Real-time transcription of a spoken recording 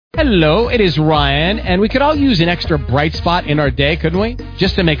Hello, it is Ryan, and we could all use an extra bright spot in our day, couldn't we?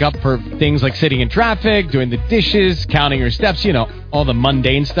 Just to make up for things like sitting in traffic, doing the dishes, counting your steps, you know, all the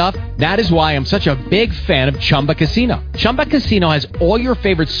mundane stuff. That is why I'm such a big fan of Chumba Casino. Chumba Casino has all your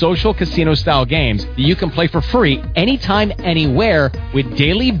favorite social casino-style games that you can play for free anytime, anywhere with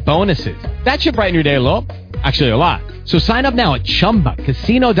daily bonuses. That should brighten your day a little. Actually, a lot. So sign up now at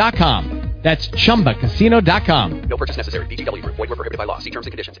ChumbaCasino.com. That's ChumbaCasino.com. No purchase necessary. VGW Group. Void where prohibited by law. See terms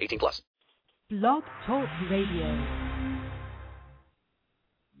and conditions. 18+. Blog Talk Radio.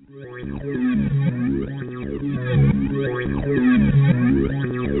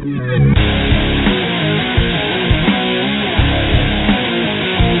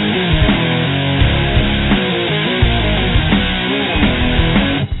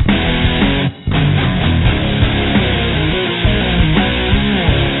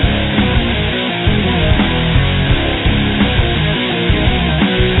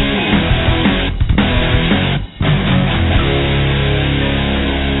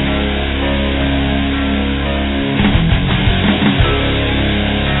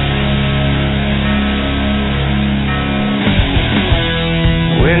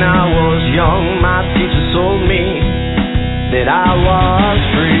 That I was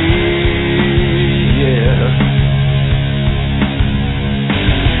free, yeah.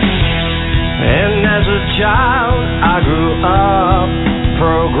 And as a child, I grew up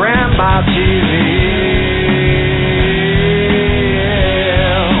programmed by TV,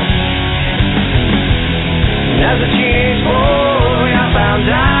 yeah. And as a teenage boy, I found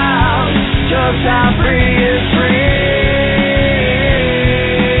out just how free is free.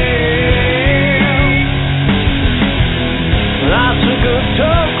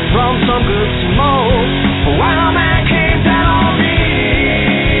 From some good smoke, while a man came down on me.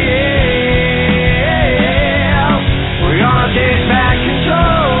 We're gonna take back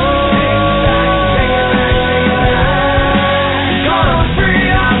control. Gonna free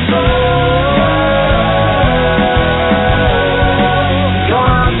our soul.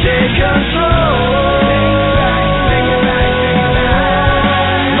 Gonna take control.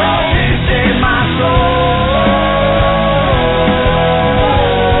 Lord, please save my soul.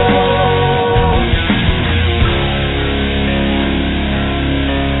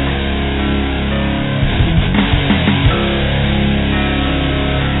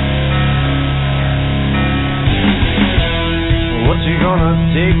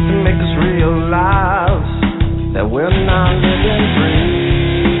 Take to make us realize that we're not living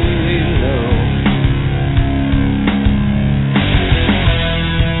free, no.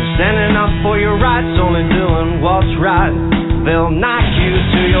 Standing up for your rights, only doing what's right, they'll knock you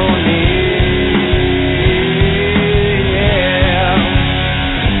to your knees, yeah.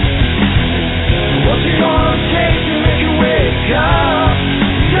 What's it gonna take to make you wake up?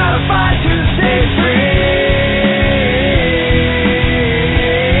 You gotta fight to stay free.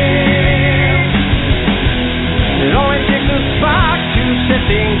 Set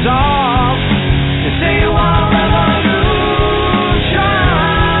things off and say you want a revolution,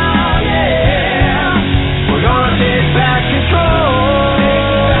 yeah. We're gonna take back control.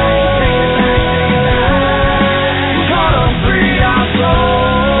 We're gonna free our soul.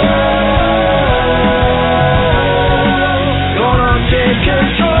 Gonna take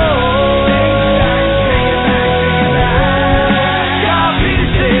control. God, please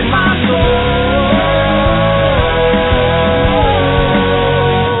save my soul.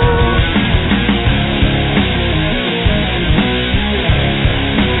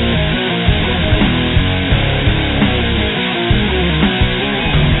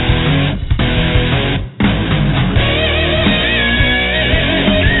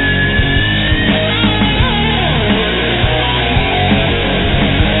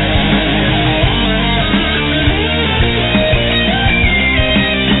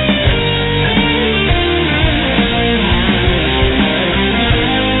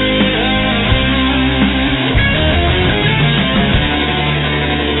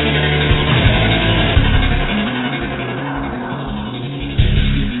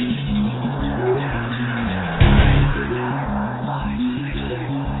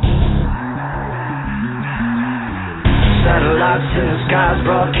 Satellites in the skies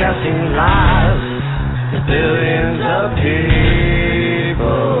broadcasting live to billions of people.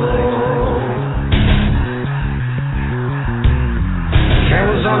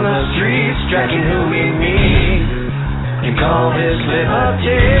 Cameras on the streets tracking who we meet. You call this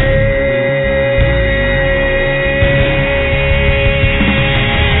liberty?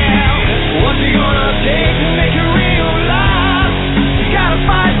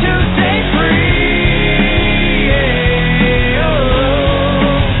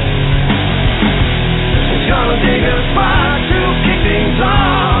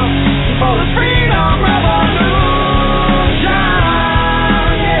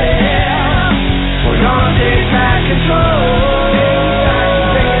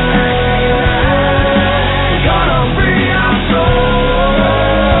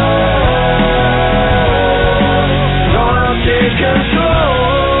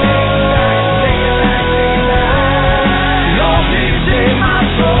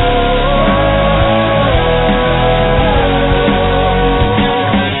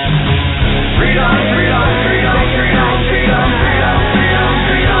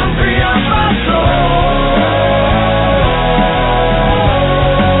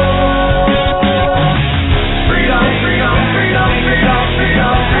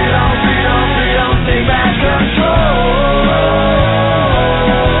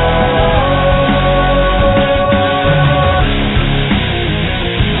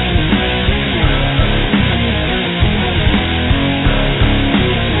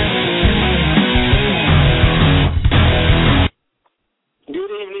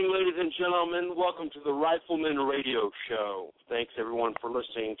 to the Rifleman Radio Show. Thanks, everyone, for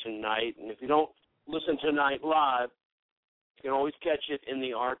listening tonight. And if you don't listen tonight live, you can always catch it in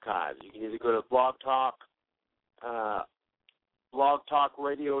the archives. You can either go to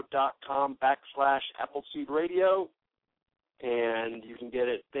blogtalkradio.com/Appleseed Radio, and you can get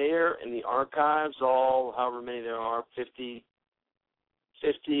it there in the archives, all however many there are,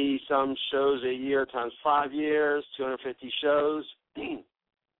 50-some shows a year times 5 years, 250 shows.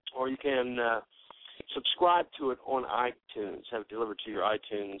 Or you can subscribe to it on iTunes, have it delivered to your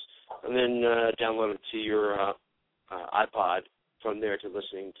iTunes, and then download it to your iPod from there to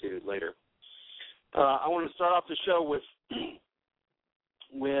listening to later. I want to start off the show with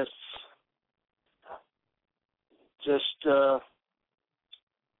just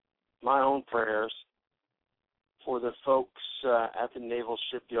my own prayers for the folks at the Naval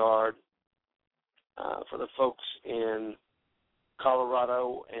Shipyard, for the folks in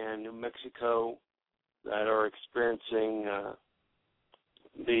Colorado and New Mexico that are experiencing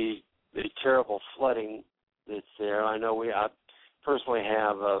the terrible flooding that's there. I know I personally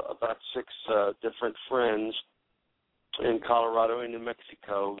have about 6 different friends in Colorado and New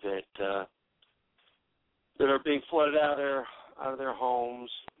Mexico that are being flooded out of their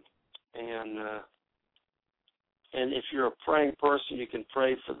homes, and if you're a praying person, you can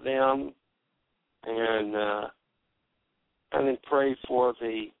pray for them, and then pray for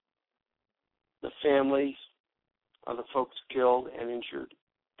the families of the folks killed and injured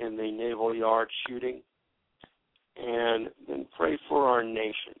in the Naval Yard shooting, and then pray for our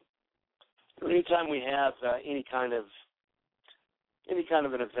nation. Anytime we have any kind of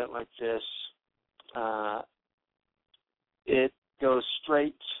an event like this, it goes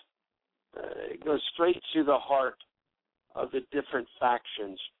straight to the heart of the different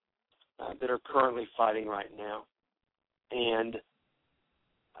factions that are currently fighting right now. And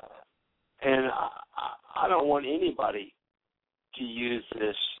I don't want anybody to use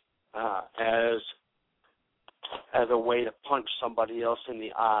this as a way to punch somebody else in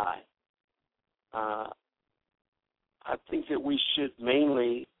the eye. I think that we should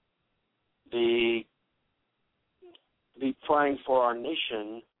mainly be praying for our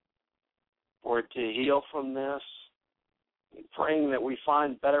nation, for it to heal from this, praying that we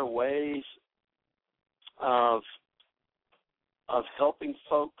find better ways of helping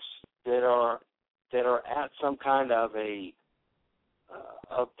folks that are at some kind of a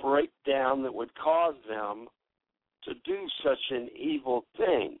breakdown that would cause them to do such an evil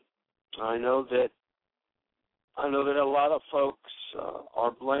thing. I know that a lot of folks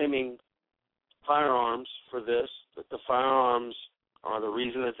are blaming firearms for this, that the firearms are the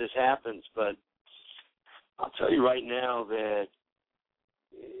reason that this happens, but I'll tell you right now that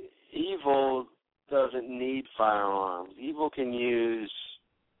evil doesn't need firearms. Evil can use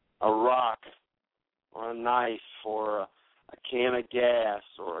a rock or a knife or a can of gas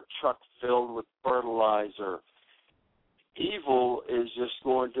or a truck filled with fertilizer. Evil is just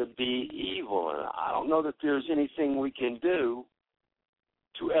going to be evil, and I don't know that there's anything we can do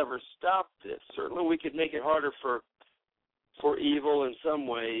to ever stop this. Certainly we could make it harder for evil in some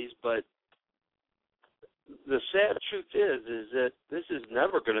ways, but the sad truth is that this is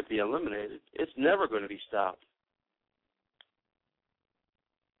never going to be eliminated. It's never going to be stopped.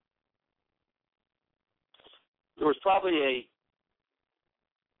 There was probably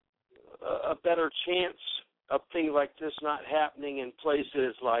a better chance of things like this not happening in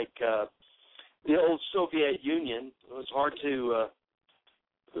places like the old Soviet Union. It was hard to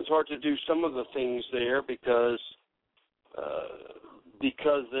do some of the things there because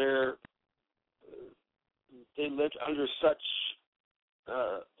they lived under such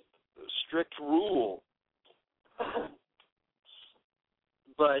strict rule.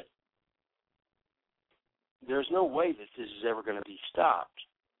 But there's no way that this is ever going to be stopped.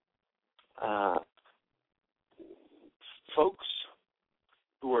 Folks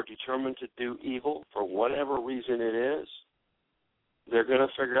who are determined to do evil for whatever reason it is, they're going to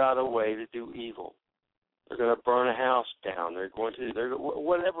figure out a way to do evil. They're going to burn a house down. They're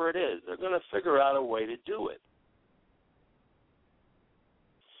whatever it is, they're going to figure out a way to do it.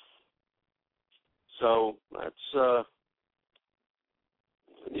 So that's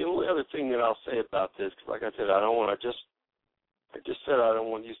the only other thing that I'll say about this. Cause like I said, I don't want to I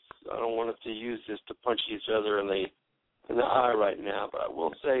don't want us to use this to punch each other in the eye right now. But I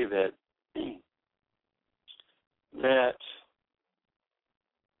will say that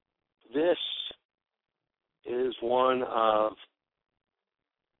this is one of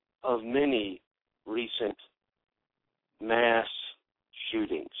many recent mass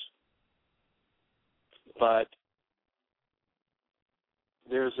shootings. But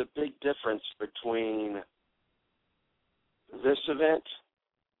there's a big difference between this event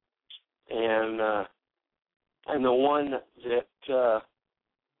and the one that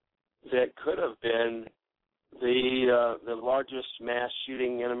could have been the largest mass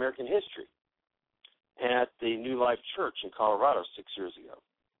shooting in American history at the New Life Church in Colorado 6 years ago.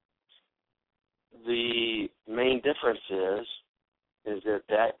 The main difference is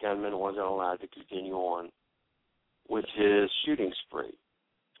that gunman wasn't allowed to continue on with his shooting spree.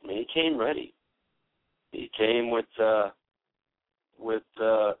 I mean, he came ready. He came with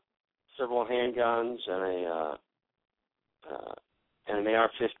several handguns and an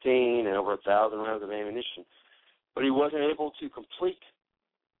AR-15 and over 1,000 rounds of ammunition, but he wasn't able to complete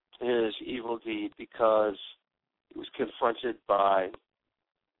his evil deed because he was confronted by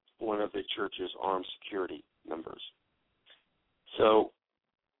one of the church's armed security members. So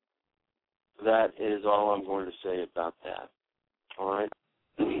that is all I'm going to say about that. All right.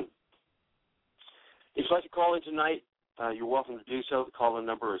 If you'd like to call in tonight, you're welcome to do so. The call-in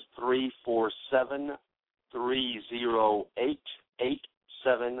number is 347-308-8790.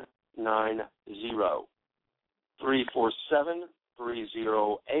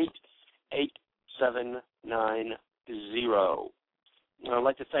 347-308-8790. I'd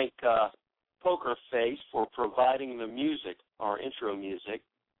like to thank Poker Face for providing the music, our intro music.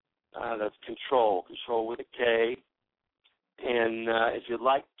 That's Control with a K. And if you'd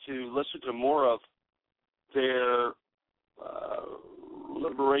like to listen to more of their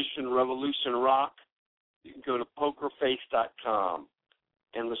Liberation Revolution rock, you can go to pokerface.com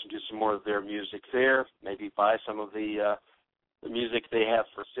and listen to some more of their music there. Maybe buy some of the music they have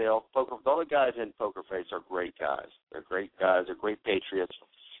for sale. All the guys in Poker Face are great guys. They're great guys. They're great patriots.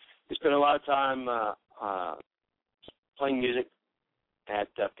 They spend a lot of time playing music at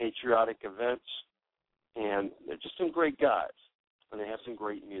patriotic events, and they're just some great guys, and they have some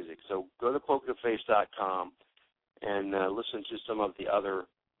great music. So go to pokerface.com and listen to some of the other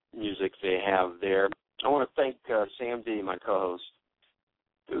music they have there. I want to thank Sam D., my co-host,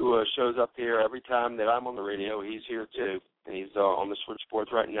 who shows up here every time that I'm on the radio. He's here, too, and he's on the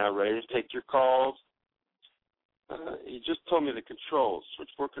switchboards right now ready to take your calls. He just told me the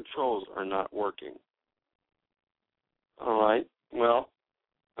switchboard controls are not working. All right. Well,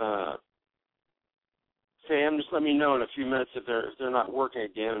 Sam, just let me know in a few minutes if they're not working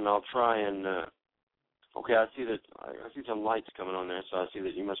again, and I'll try and. Okay, I see some lights coming on there, so I see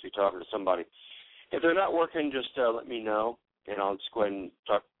that you must be talking to somebody. If they're not working, just let me know, and I'll just go ahead and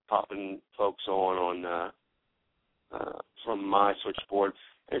start popping folks on from my switchboard.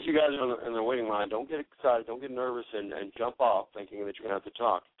 And if you guys are in the waiting line, don't get excited, don't get nervous, and jump off thinking that you're going to have to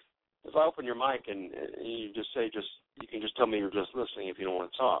talk. If I open your mic and you just say, you can just tell me you're just listening if you don't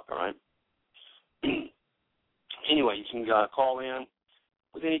want to talk, all right? Anyway, you can call in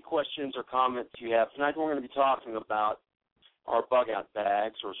with any questions or comments you have. Tonight we're going to be talking about our bug-out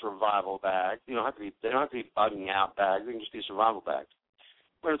bags or survival bags. They don't have to be bugging out bags. They can just be survival bags.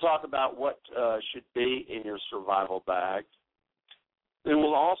 We're going to talk about what should be in your survival bag. Then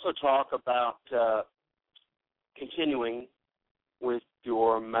we'll also talk about continuing with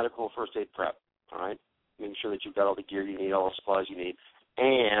your medical first aid prep, all right? Making sure that you've got all the gear you need, all the supplies you need.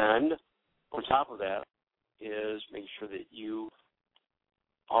 And on top of that is making sure that you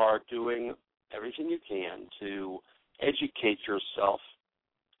are doing everything you can to educate yourself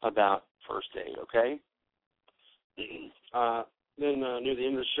about first aid, okay? Then near the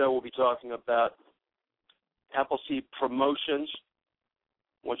end of the show, we'll be talking about Appleseed promotions,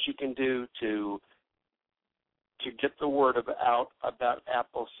 what you can do to get the word out about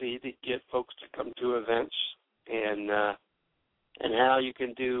Appleseed, to get folks to come to events, and how you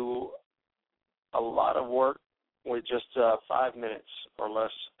can do a lot of work with just 5 minutes or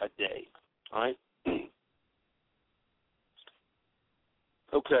less a day. All right?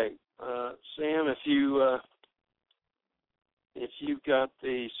 Okay, Sam, if you've got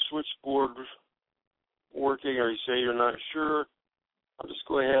the switchboard working, or you say you're not sure, I'll just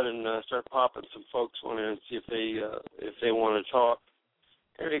go ahead and start popping some folks on in and see if they want to talk.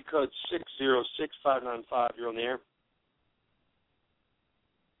 Area code 606-595. You're on the air.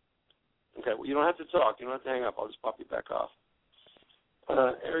 Okay, well, you don't have to talk. You don't have to hang up. I'll just pop you back off.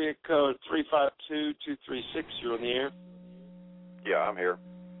 Area code 352-236. You're on the air. Yeah, I'm here.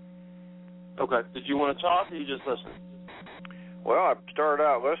 Okay. Did you want to talk, or you just listening? Well, I started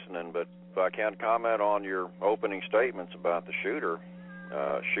out listening, but if I can comment on your opening statements about the shooters,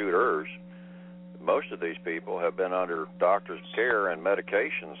 most of these people have been under doctor's care and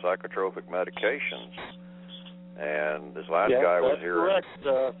medications, psychotropic medications. And this last guy was hearing, correct.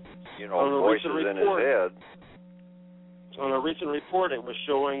 voices in his head. on a recent report, it was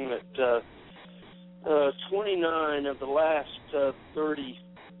showing that 29 of the last 30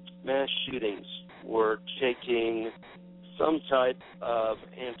 mass shootings were taking some type of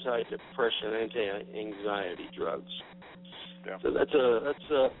antidepressant, anti-anxiety drugs. Yeah. So that's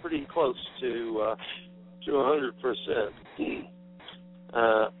pretty close to 100%.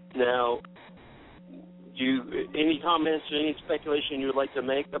 Now, any comments or any speculation you would like to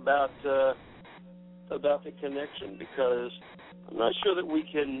make about the connection? Because I'm not sure that we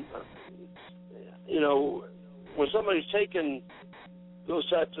can, when somebody's taken those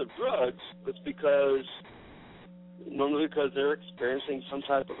types of drugs, it's normally because they're experiencing some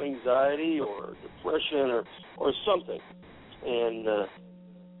type of anxiety or depression or something, and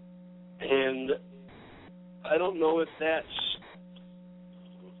I don't know if that's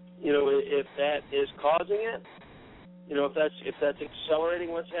if that is causing it, if that's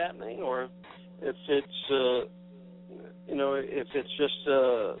accelerating what's happening, or if it's if it's just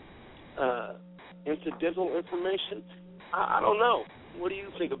incidental information. I don't know. What do you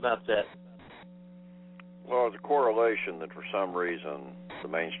think about that? Well, it's a correlation that for some reason the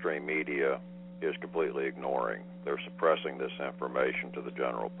mainstream media is completely ignoring. They're suppressing this information to the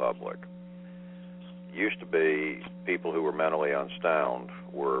general public. It used to be people who were mentally unsound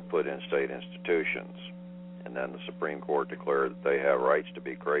were put in state institutions, and then the Supreme Court declared that they have rights to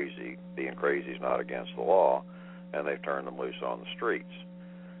be crazy. Being crazy is not against the law, and they've turned them loose on the streets.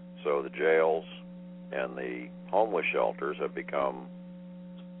 So the jails and the homeless shelters have become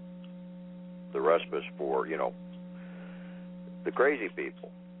the respite for, the crazy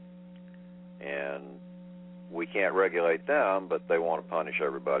people. And we can't regulate them, but they want to punish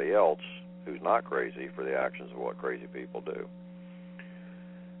everybody else who's not crazy for the actions of what crazy people do.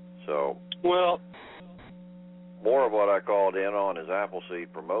 So, well, more of what I called in on is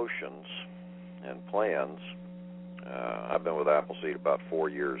Appleseed promotions and plans. I've been with Appleseed about 4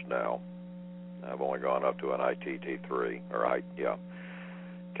 years now. I've only gone up to an ITT3,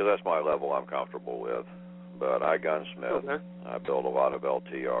 because that's my level I'm comfortable with. But I gunsmith. Okay. I build a lot of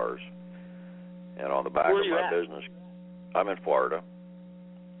LTRs. And on the back of my business, I'm in Florida,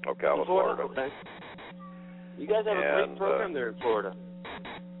 Ocala, Florida. Okay. You guys have a great program there in Florida.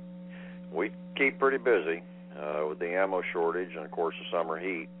 We keep pretty busy. With the ammo shortage and, of course, the summer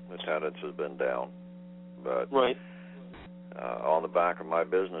heat, attendance has been down. But right. On the back of my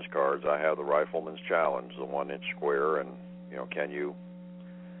business cards, I have the Rifleman's Challenge, the 1-inch square, and, can you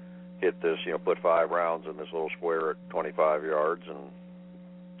hit this, put 5 rounds in this little square at 25 yards, and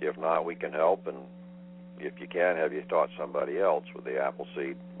if not, we can help, and if you can, have you taught somebody else with the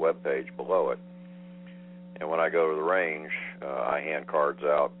Appleseed webpage below it. And when I go to the range, I hand cards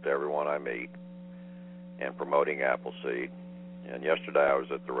out to everyone I meet and promoting Appleseed. And yesterday I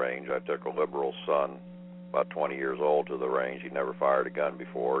was at the range. I took a liberal son, about 20 years old, to the range. He'd never fired a gun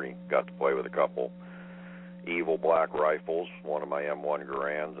before. He got to play with a couple evil black rifles, one of my M1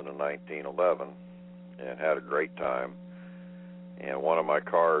 Garands and a 1911, and had a great time. And one of my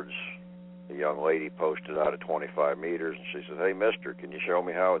cards, a young lady posted out at 25 meters, and she said, "Hey, mister, can you show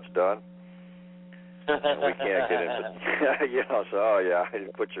me how it's done?" And we can't get into,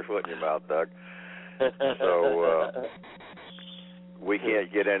 put your foot in your mouth, Doug. So we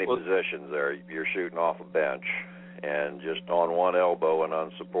can't get any positions there. You're shooting off a bench. And just on one elbow and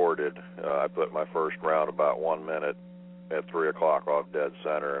unsupported, I put my first round about 1 minute at 3 o'clock off dead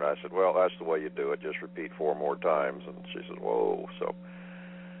center. And I said, well, that's the way you do it. Just repeat 4 more times. And she said, whoa. So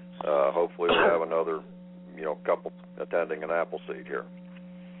hopefully we have another, couple attending an Appleseed here.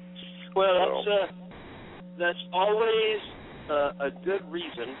 Well, that's always a good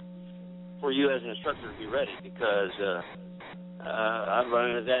reason for you as an instructor to be ready, because I've run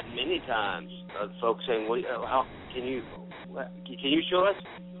into that many times. Folks saying, "Well, how can you show us?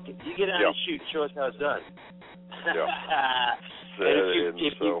 Can you get out and shoot and show us how it's done?" And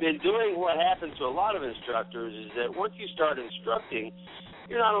if you've been doing what happens to a lot of instructors is that once you start instructing,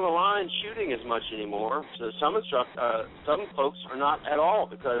 you're not on the line shooting as much anymore. So some folks are not at all,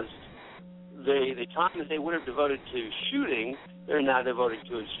 because the time that they would have devoted to shooting, they're now devoting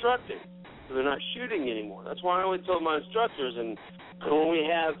to instructing. So they're not shooting anymore. That's why I always tell my instructors, and when we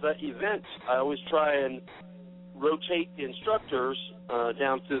have events, I always try and rotate the instructors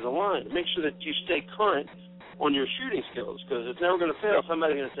down through the line to make sure that you stay current on your shooting skills, because it's never going to fail.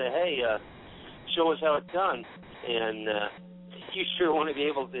 Somebody's going to say, hey, show us how it's done, and you sure want to be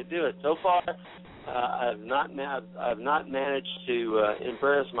able to do it. So far, I've not managed to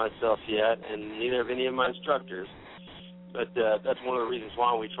embarrass myself yet, and neither have any of my instructors. But that's one of the reasons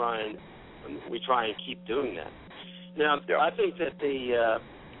why we try and keep doing that. Now, I think that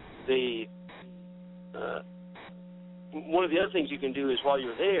one of the other things you can do is while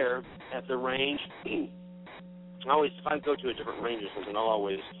you're there at the range, if I go to a different range or something, I'll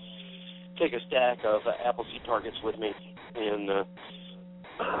always take a stack of Appleseed targets with me, and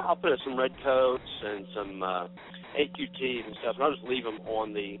I'll put some red coats and some AQTs and stuff, and I'll just leave them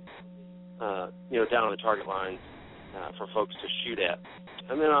on the, down on the target line for folks to shoot at.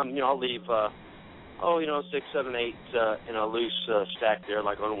 And then I'll leave 6, 7, 8 in a loose stack there,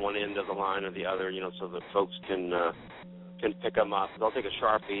 like on one end of the line or the other, so that folks can pick them up. They'll take a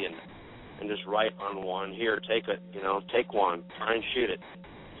Sharpie and just write on one, here, take it, take one, try and shoot it.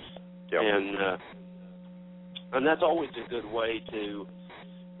 Yep. And that's always a good way to,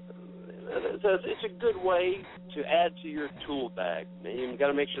 it's a good way to add to your tool bag. You've got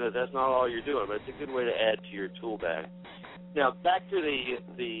to make sure that that's not all you're doing, but it's a good way to add to your tool bag. Now, back to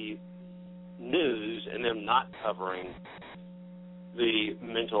the news and them not covering the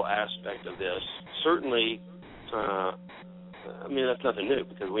mental aspect of this. Certainly, that's nothing new,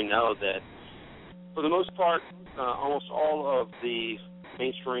 because we know that for the most part, almost all of the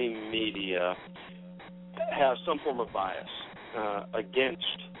mainstream media have some form of bias against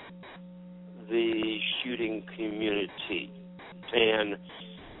the shooting community. And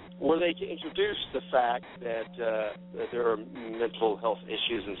were they to introduce the fact that there are mental health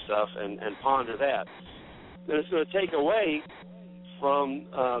issues and stuff and ponder that, then it's going to take away from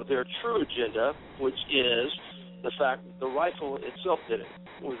their true agenda, which is the fact that the rifle itself did it.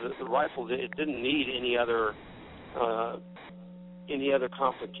 The rifle, it didn't need any other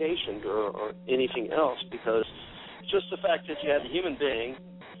complications or anything else, because just the fact that you had a human being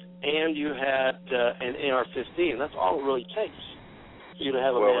and you had an AR-15, that's all it really takes for you to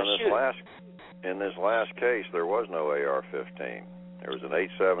have a mass shooting. In this last case, there was no AR-15. There was an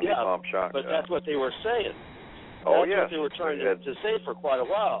 870 pump shotgun. But that's what they were saying. Oh, that's what they were trying to say for quite a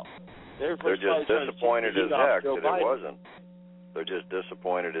while. They're just disappointed as heck that it wasn't. They're just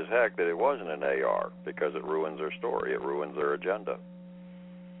disappointed as heck that it wasn't an AR, because it ruins their story. It ruins their agenda.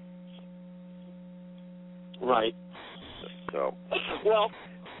 Right. So. Well,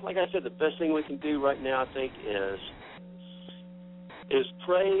 like I said, the best thing we can do right now, I think, is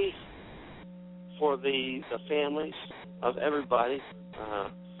pray for the families of everybody.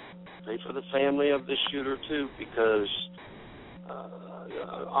 Pray for the family of the shooter too, because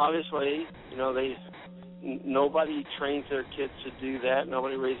obviously, nobody trains their kids to do that.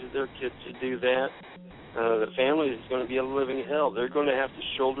 Nobody raises their kids to do that. The family is going to be a living hell. They're going to have to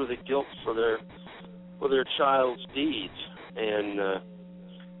shoulder the guilt for their child's deeds, and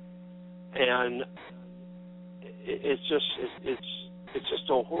it's just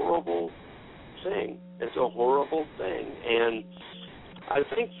a horrible thing. It's a horrible thing, and I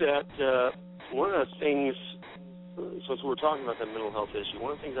think that one of the things, since we're talking about the mental health issue,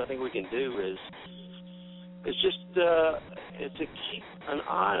 one of the things I think we can do is just to keep an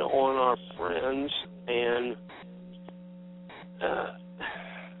eye on our friends and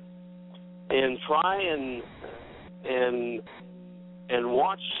try and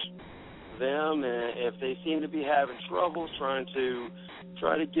watch them, and if they seem to be having trouble, try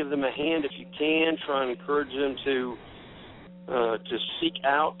to give them a hand if you can. Try and encourage them to seek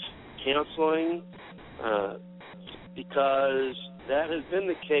out counseling, because that has been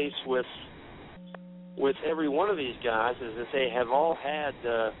the case with every one of these guys, is that they have all had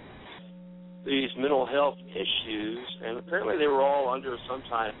these mental health issues, and apparently they were all under some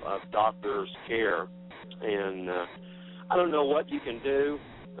type of doctor's care. And I don't know what you can do,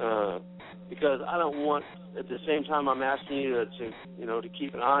 because I don't want, at the same time I'm asking you to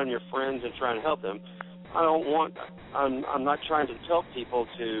keep an eye on your friends and try and help them. I'm not trying to tell people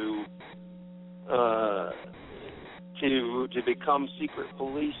to become secret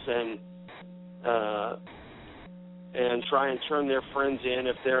police and try and turn their friends in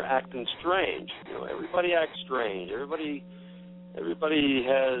if they're acting strange. Everybody acts strange. Everybody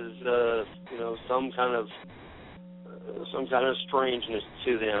has some kind of strangeness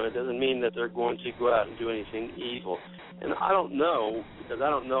to them. It doesn't mean that they're going to go out and do anything evil. And I don't know, because I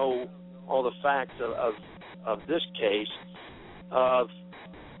don't know all the facts of this case, of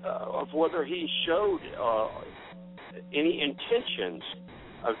whether he showed any intentions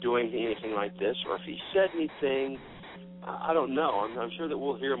of doing anything like this, or if he said anything. I don't know. I'm sure that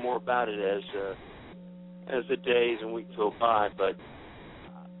we'll hear more about it as the days and weeks go by. But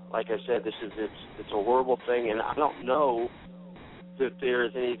like I said, it's a horrible thing, and I don't know that there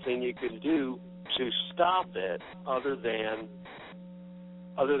is anything you can do to stop it other than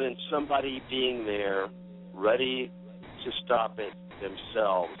somebody being there, ready to stop it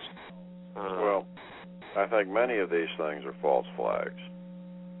themselves. Well, I think many of these things are false flags.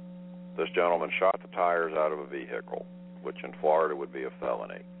 This gentleman shot the tires out of a vehicle. which in Florida would be a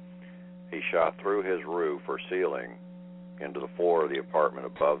felony. He shot through his roof or ceiling into the floor of the apartment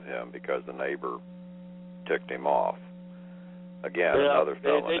above him because the neighbor ticked him off. Again, another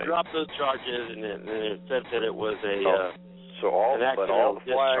felony. They dropped those charges, and it said that it was So all the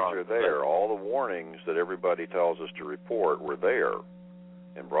flags are there. But all the warnings that everybody tells us to report were there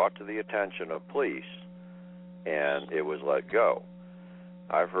and brought to the attention of police, and it was let go.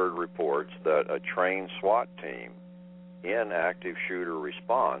 I've heard reports that a trained SWAT team in active shooter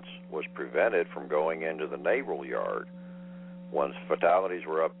response was prevented from going into the naval yard when fatalities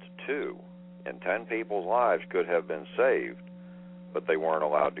were up to 2, and 10 people's lives could have been saved, but they weren't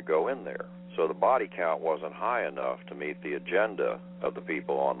allowed to go in there. So the body count wasn't high enough to meet the agenda of the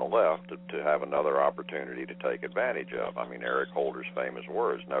people on the left to have another opportunity to take advantage of. I mean, Eric Holder's famous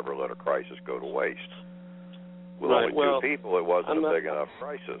words, never let a crisis go to waste. With only 2 people, it wasn't a big enough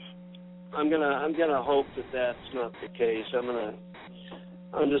crisis. I'm gonna hope that that's not the case.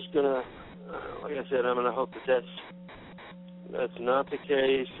 I'm just gonna, like I said, I'm gonna hope that that's not the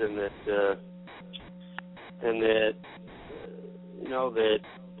case, and that you know that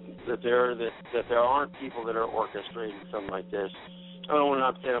there aren't people that are orchestrating something like this. I don't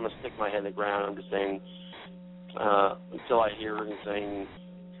want to say I'm gonna stick my head in the ground. I'm just saying until I hear anything,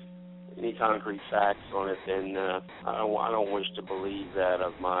 any concrete facts on it, then I don't wish to believe that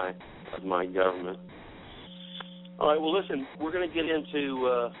of my government. All right. Well, listen, we're going to get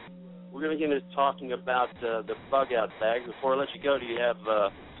into talking about the Bugout bag. Before I let you go, do you have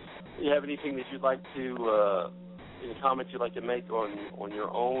anything that you'd like to any comments you'd like to make on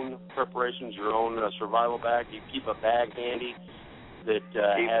your own preparations, your own survival bag? Do you keep a bag handy that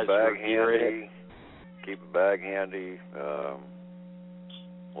has your gear in it? Keep a bag handy.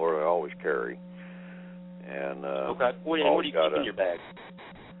 Lord, I always carry. And okay. What do you keep in your bag?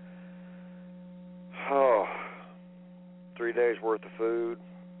 3 days worth of food,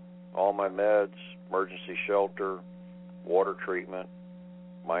 all my meds, emergency shelter, water treatment,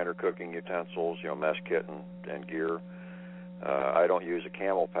 minor cooking utensils, mess kit and gear. I don't use a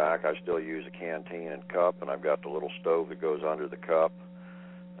camel pack. I still use a canteen and cup, and I've got the little stove that goes under the cup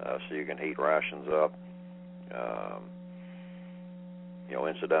so you can heat rations up.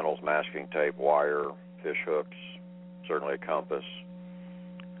 Incidentals, masking tape, wire, fish hooks, certainly a compass,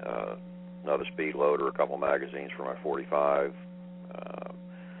 another speed loader, a couple magazines for my .45.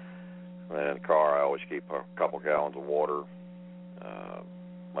 And in the car, I always keep a couple gallons of water.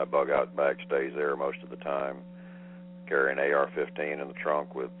 My Bugout bag stays there most of the time. Carry an AR-15 in the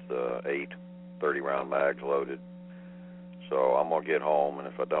trunk with 8 30-round mags loaded. So I'm going to get home, and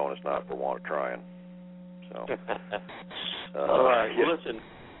if I don't, it's not for want of trying. So. All right. Well, listen.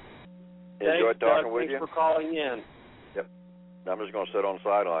 Enjoyed talking with you. Thanks for calling in. Yep. I'm just going to sit on the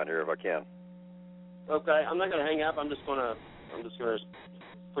sideline here if I can. Okay. I'm not going to hang up. I'm just going to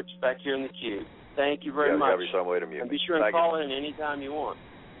put you back here in the queue. Thank you very much. Have you some way to mute. And be sure and call in anytime you want.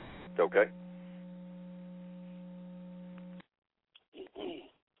 Okay.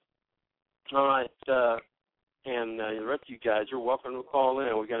 All right. And the rest of you guys, you're welcome to call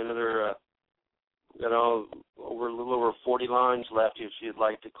in. We got another. We got a little over 40 lines left if you'd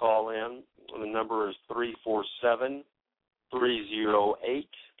like to call in. The number is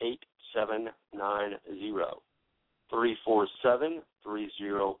 347-308-8790.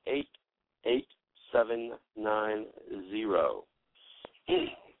 347-308-8790.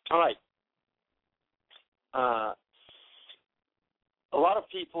 All right. A lot of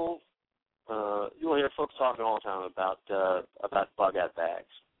people, you'll hear folks talking all the time about Bugout bags,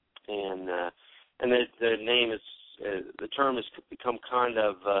 and the name is the term has become kind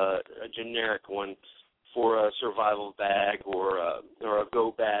of a generic one for a survival bag or a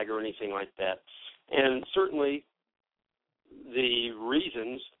go bag or anything like that. And certainly, the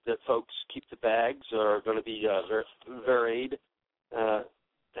reasons that folks keep the bags are going to be varied,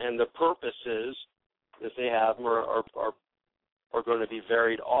 and the purposes that they have are going to be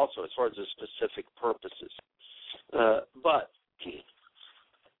varied also as far as the specific purposes. But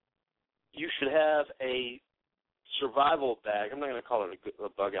you should have a survival bag. I'm not going to call it a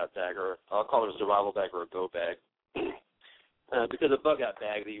Bugout bag, or I'll call it a survival bag or a go bag, because a Bugout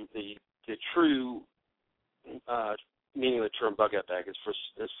bag, the true meaning of the term Bugout bag is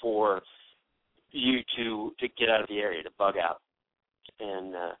for you to get out of the area, to bug out,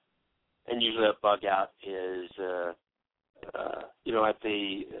 and usually a bug out is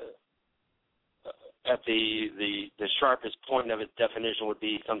at the sharpest point of its definition would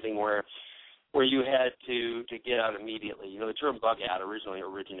be something where you had to get out immediately. The term bug out originally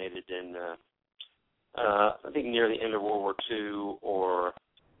originated in I think near the end of World War II or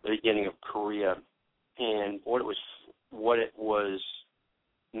the beginning of Korea, and what it was what it was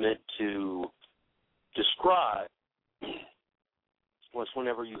meant to describe was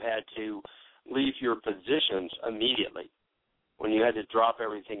whenever you had to leave your positions immediately, when you had to drop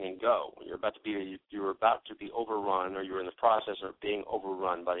everything and go, when you were about to be overrun, or you were in the process of being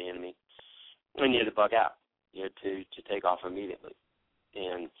overrun by the enemy, and you had to bug out. You had to take off immediately.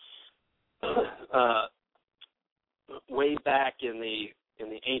 And way back in the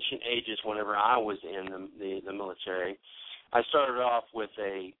ancient ages, whenever I was in the military, I started off with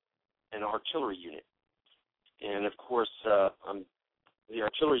an artillery unit, and of course, the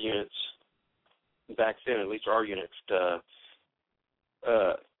artillery units back then, at least our units,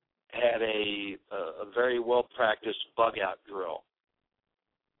 had a very well practiced bug out drill,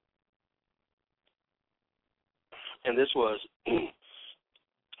 and this was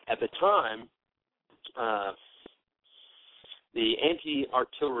at the time. The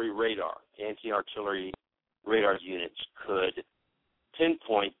anti-artillery radar units could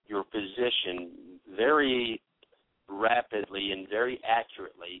pinpoint your position very rapidly and very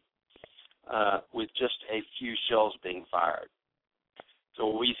accurately with just a few shells being fired. So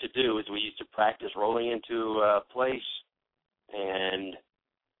what we used to do is we used to practice rolling into a place, and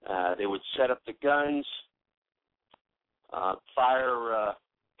they would set up the guns, fire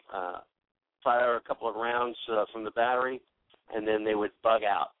a couple of rounds from the battery, and then they would bug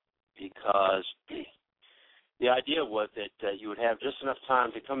out, because the idea was that you would have just enough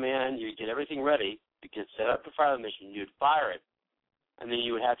time to come in, you'd get everything ready, to get set up to fire the mission, you'd fire it, and then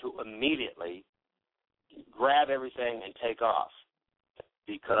you would have to immediately grab everything and take off,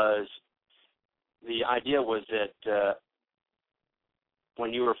 because the idea was that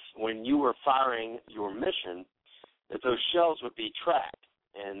when you were firing your mission, that those shells would be tracked,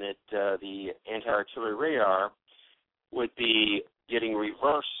 and that the anti-artillery radar would be getting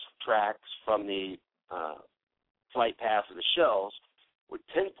reverse tracks from the flight path of the shells, would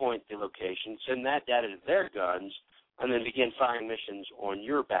pinpoint the location, send that data to their guns, and then begin firing missions on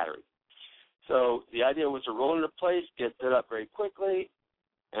your battery. So the idea was to roll into place, get set up very quickly,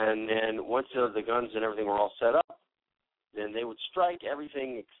 and then once the guns and everything were all set up, then they would strike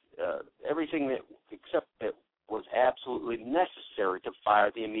everything that except that was absolutely necessary to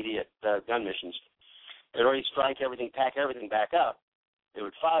fire the immediate gun missions. They'd already strike everything, pack everything back up. They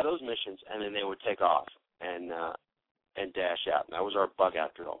would fire those missions, and then they would take off and dash out. And that was our bug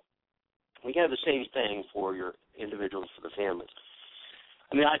out drill. We have the same thing for your individuals, for the families.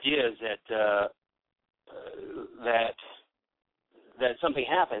 And the idea is that something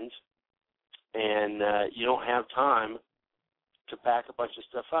happens, and you don't have time to pack a bunch of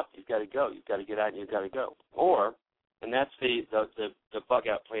stuff up. You've got to go. You've got to get out, and you've got to go. And that's the bug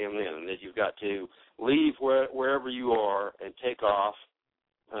out plan then, that you've got to leave wherever you are and take off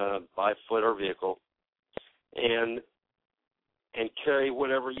by foot or vehicle, and carry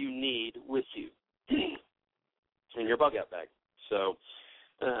whatever you need with you in your bug out bag. So,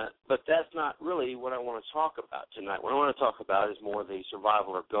 but that's not really what I want to talk about tonight. What I want to talk about is more the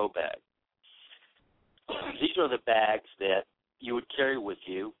survival or go bag. These are the bags that you would carry with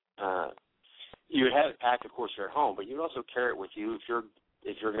you. You would have it packed, of course, here at home, but you would also carry it with you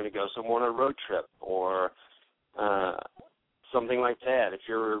if you're going to go somewhere on a road trip or something like that. If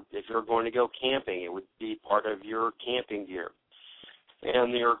you're going to go camping, it would be part of your camping gear.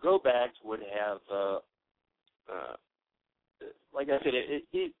 And your go bags would have, like I said,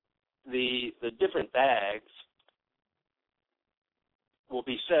 the different bags will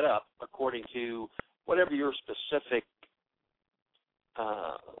be set up according to whatever your specific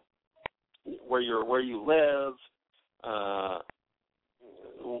where you live,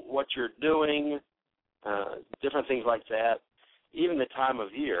 what you're doing, different things like that. Even the time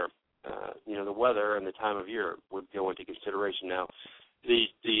of year, the weather and the time of year would go into consideration. Now,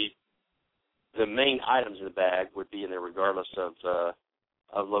 the main items in the bag would be in there regardless of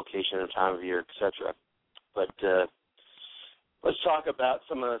location and time of year, etc. But let's talk about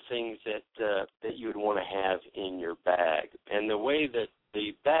some of the things that you would want to have in your bag. And the way that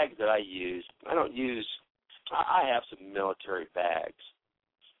the bag that I use, I have some military bags,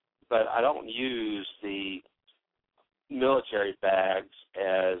 but I don't use the military bags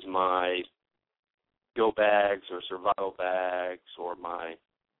as my go bags or survival bags or my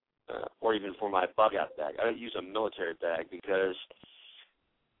or even for my bug out bag. I don't use a military bag because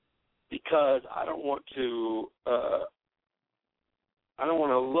I don't want to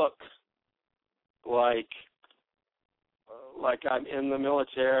look like I'm in the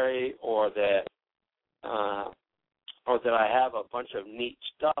military or that I have a bunch of neat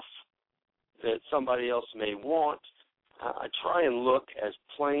stuff that somebody else may want. I try and look as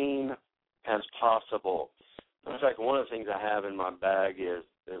plain as possible. In fact, one of the things I have in my bag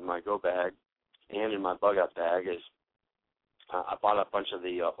in my go bag and in my Bugout bag is I bought a bunch of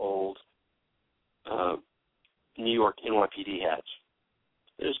the old New York NYPD hats.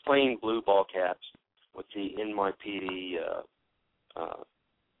 They're just plain blue ball caps with the NYPD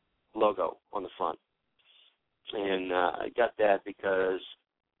logo on the front. And I got that because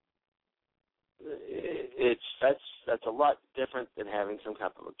that's a lot different than having some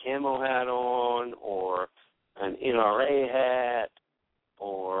kind of a camo hat on or an NRA hat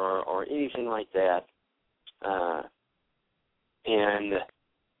or anything like that. And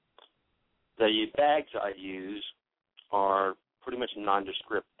the bags I use are pretty much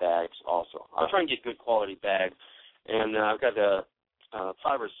nondescript bags also. I try and get good quality bags, and I've got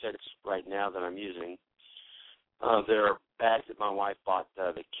 5 or 6 right now that I'm using. They're bags that my wife bought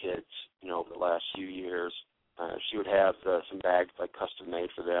the kids, over the last few years. She would have some bags like custom made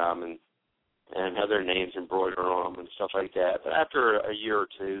for them and have their names embroidered on them and stuff like that. But after a year or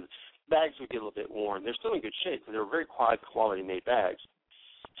two, bags would get a little bit worn. They're still in good shape because they were very quality made bags,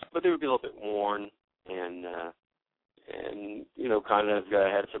 but they would be a little bit worn and kind of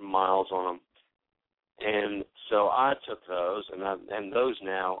had some miles on them. And so I took those, and those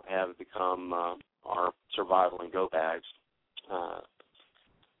now have become our survival and go bags.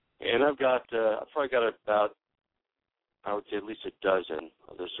 And I've probably got about, I would say at least a dozen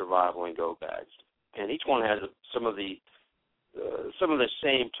of the survival and go bags, and each one has some of the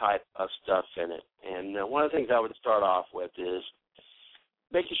same type of stuff in it. And one of the things I would start off with is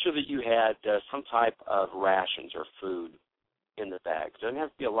making sure that you had some type of rations or food in the bags. It doesn't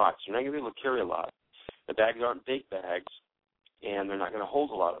have to be a lot, so you're not going to be able to carry a lot. The bags aren't big bags, and they're not going to hold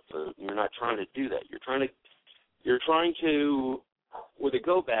a lot of food. And you're not trying to do that. You're trying to, with a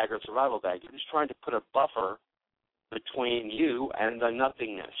go bag or survival bag, you're just trying to put a buffer between you and the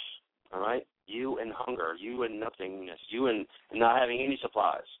nothingness, all right? You and hunger, you and nothingness, you and not having any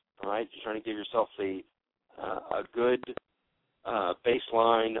supplies, all right? You're trying to give yourself a good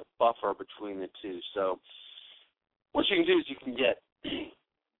baseline buffer between the two. So what you can do is you can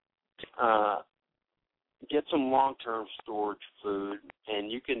get some long-term storage food,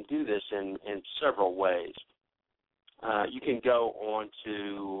 and you can do this in several ways. You can go on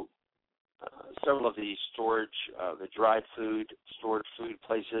to several of the the dried food, stored food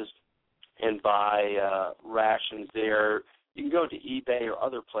places, and buy rations there. You can go to eBay or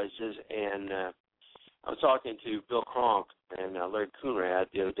other places, and I was talking to Bill Cronk and Larry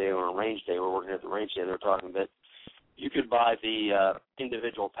Coonrad the other day on a range day. We're working at the range day. They were talking that you could buy the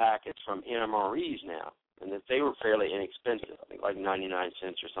individual packets from NMREs now, and that they were fairly inexpensive. I think like 99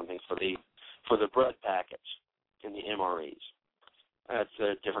 cents or something for the bread packets in the MREs.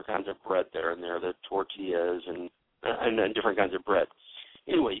 That's different kinds of bread there, and there are the tortillas and different kinds of bread.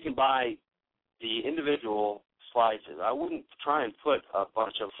 Anyway, you can buy the individual slices. I wouldn't try and put a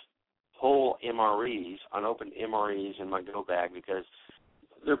bunch of whole MREs, unopened MREs in my go bag because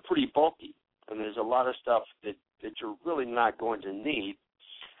they're pretty bulky, and there's a lot of stuff that you're really not going to need.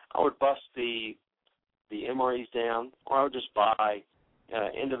 I would bust the MREs down, or I would just buy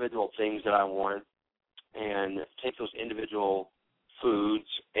individual things that I wanted and take those individual foods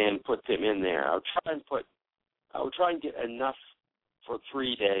and put them in there. I would try and get enough for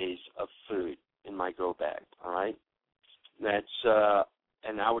 3 days of food in my go bag. All right, that's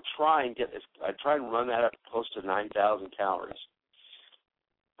and I would try and run that up close to 9,000 calories.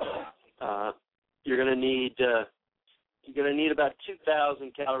 You're going to need about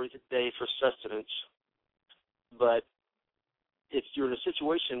 2,000 calories a day for sustenance. But if you're in a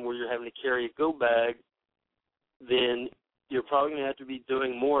situation where you're having to carry a go bag, then you're probably going to have to be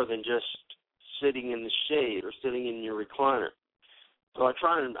doing more than just sitting in the shade or sitting in your recliner. So I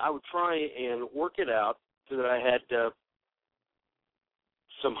would try and work it out so that I had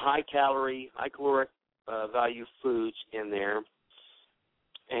some high caloric value foods in there,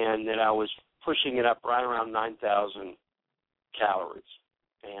 and that I was pushing it up right around 9,000 calories,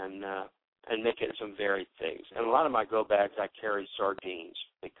 and making some varied things. And a lot of my go bags, I carry sardines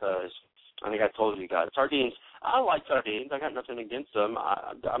because I think I told you guys sardines. I like sardines. I got nothing against them.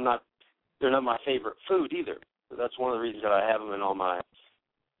 They're not my favorite food either. So that's one of the reasons that I have them in all my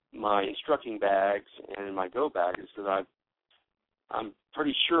instructing bags and in my go bag is because I'm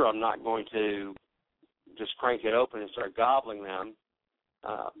pretty sure I'm not going to just crank it open and start gobbling them,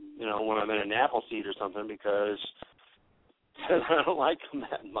 when I'm in an Appleseed or something because I don't like them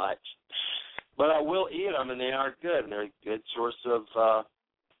that much. But I will eat them, and they are good. And they're a good source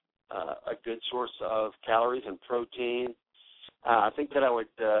of calories and protein. I think that I would,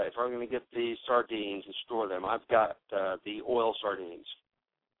 if I'm going to get the sardines and store them, I've got the oil sardines.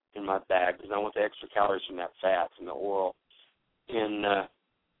 in my bag because I want the extra calories from that fat, from the oil. And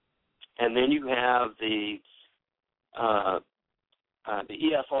then you have the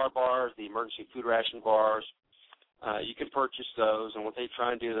EFR bars, the emergency food ration bars. You can purchase those, and what they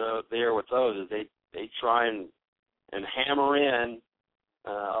try and do there with those is they try and hammer in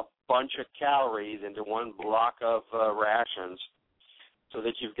a bunch of calories into one block of rations, so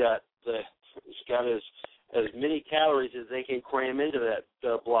that you've got it's got as many calories as they can cram into that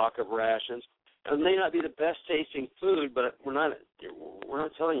block of rations. It may not be the best tasting food, but we're not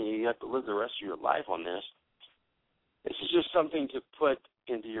telling you have to live the rest of your life on this. This is just something to put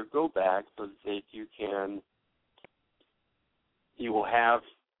into your go bag so that you will have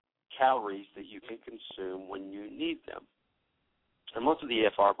calories that you can consume when you need them. And most of the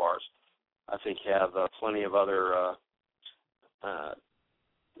EFR bars, I think, have plenty of other,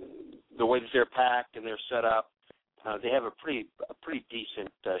 the way that they're packed and they're set up, they have a pretty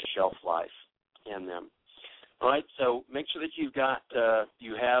decent shelf life in them. All right, so make sure that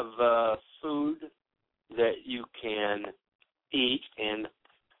you have food that you can eat, and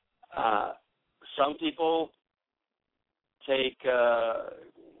some people take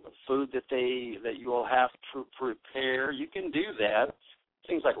food that you will have to prepare. You can do that.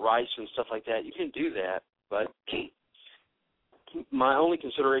 Things like rice and stuff like that, you can do that. But my only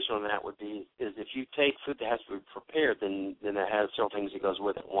consideration on that would be is if you take food that has to be prepared, then that has several things that goes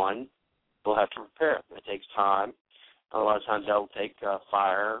with it. One, you'll have to prepare it. It takes time. A lot of times that'll take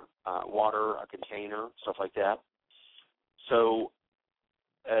fire, water, a container, stuff like that. So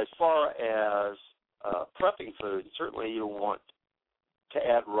as far as prepping food, certainly you'll want to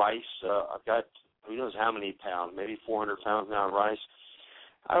add rice. I've got who knows how many pounds, maybe 400 pounds now of rice.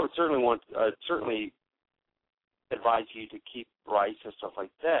 I would certainly advise you to keep rice and stuff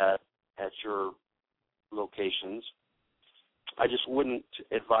like that at your locations. I just wouldn't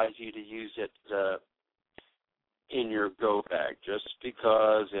advise you to use it in your go bag just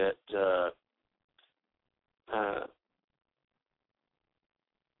because it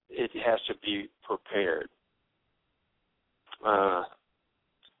has to be prepared. All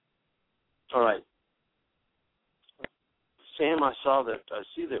right, Sam. I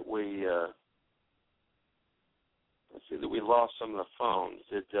see that we lost some of the phones.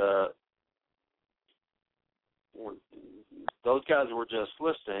 Those guys were just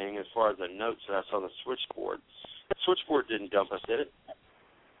listening as far as the notes that I saw on the switchboard. The switchboard didn't dump us, did it?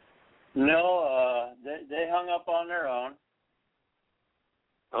 No, they hung up on their own.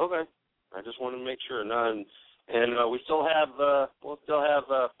 Okay, I just wanted to make sure. None, and we'll still have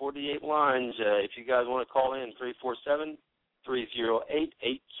 48 lines. If you guys want to call in,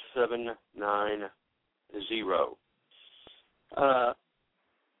 347-308-8790.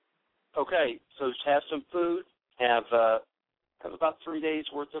 Okay, so just have some food. Have about 3 days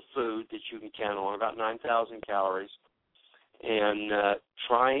worth of food that you can count on, about 9,000 calories, and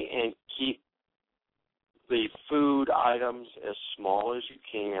try and keep the food items as small as you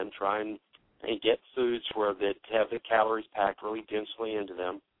can. Try and get foods where that have the calories packed really densely into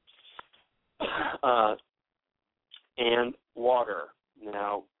them, and water.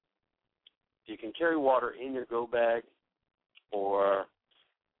 Now, you can carry water in your go bag, or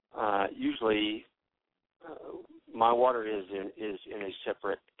usually my water is in a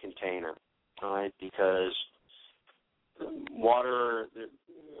separate container, all right? Because water,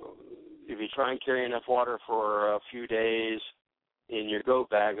 if you try and carry enough water for a few days in your go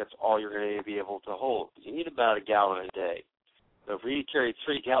bag, that's all you're going to be able to hold. You need about a gallon a day. So if you carry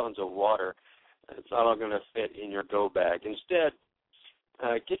 3 gallons of water, it's not all going to fit in your go bag. Instead,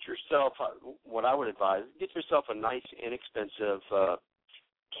 get yourself, what I would advise, get yourself a nice, inexpensive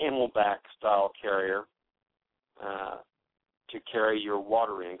Camelback style carrier to carry your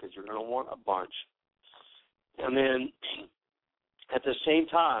water in, because you're going to want a bunch. And then at the same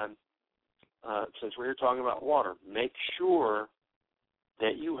time, since we're here talking about water, make sure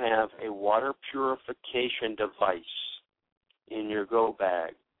that you have a water purification device in your go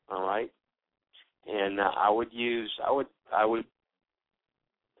bag, all right? And I would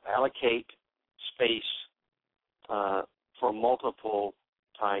allocate space for multiple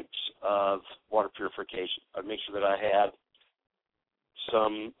types of water purification. I'd make sure that I had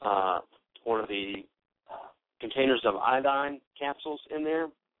some one of the containers of iodine capsules in there.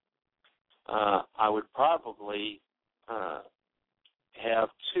 I would probably have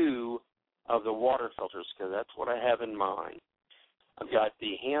 2 of the water filters, because that's what I have in mind. I've got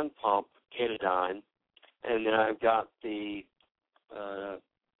the hand pump Ketadine, and then I've got the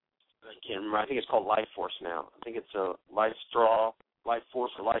I can't remember. I think it's called Life Force now. I think it's a Life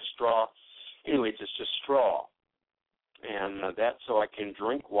Force or Life Straw. Anyway, it's just straw. and that's so I can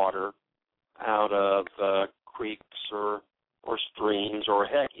drink water out of creeks or streams, or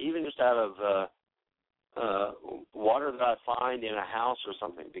heck, even just out of water that I find in a house or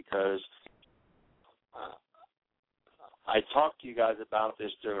something, because I talked to you guys about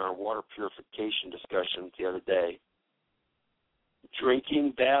this during our water purification discussion the other day.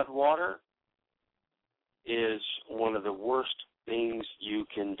 Drinking bad water is one of the worst things you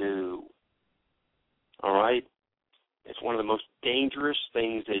can do. All right? It's one of the most dangerous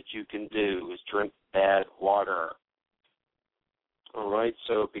things that you can do is drink bad water. All right?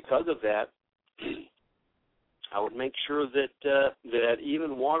 So because of that, I would make sure that that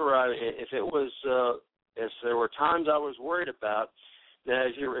even water, if there were times I was worried about that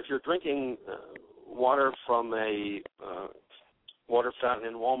if you're drinking water from a water fountain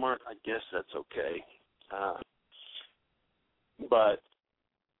in Walmart, I guess that's okay. But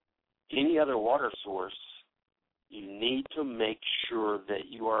any other water source, you need to make sure that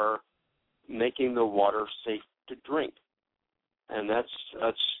you are making the water safe to drink. And that's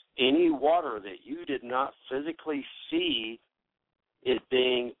any water that you did not physically see it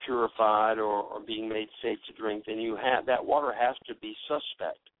being purified or being made safe to drink, then that water has to be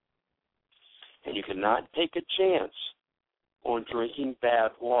suspect. And you cannot take a chance on drinking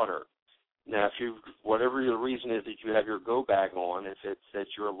bad water. Now, whatever the reason is that you have your go bag on, if it's that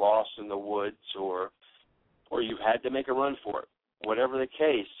you're lost in the woods or you've had to make a run for it, whatever the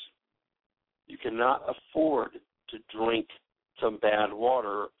case, you cannot afford to drink some bad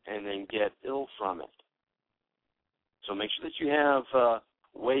water and then get ill from it. So make sure that you have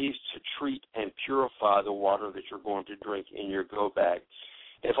ways to treat and purify the water that you're going to drink in your go bag.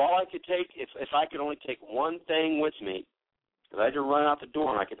 If I could only take one thing with me, if I had to run out the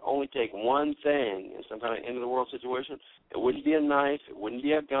door and I could only take one thing in some kind of end-of-the-world situation, it wouldn't be a knife, it wouldn't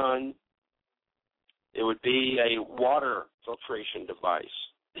be a gun, it would be a water filtration device,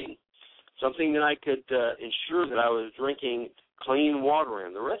 something that I could ensure that I was drinking clean water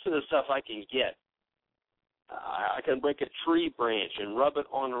in. The rest of the stuff I can get. I can break a tree branch and rub it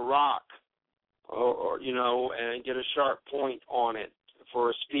on a rock, or and get a sharp point on it for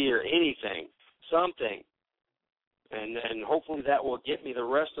a spear, anything, something. And hopefully that will get me the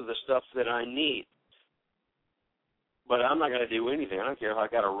rest of the stuff that I need. But I'm not going to do anything. I don't care if I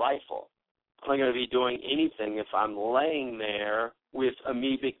got a rifle. I'm not going to be doing anything if I'm laying there with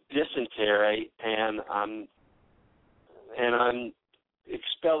amoebic dysentery and I'm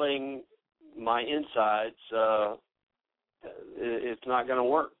expelling my insides. It's not going to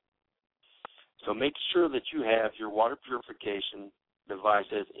work. So make sure that you have your water purification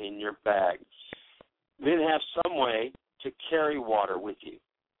devices in your bag. Then have some way to carry water with you.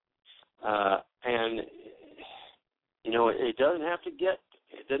 And it doesn't have to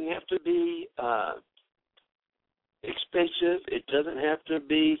be expensive. It doesn't have to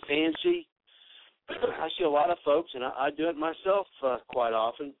be fancy. I see a lot of folks, and I do it myself quite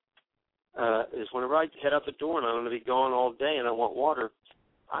often, is whenever I head out the door and I'm going to be gone all day and I want water,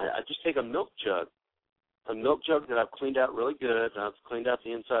 I just take a milk jug that I've cleaned out really good, and I've cleaned out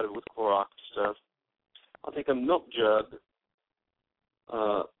the inside of it with Clorox stuff. I'll take a milk jug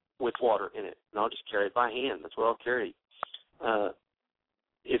with water in it, and I'll just carry it by hand. That's what I'll carry.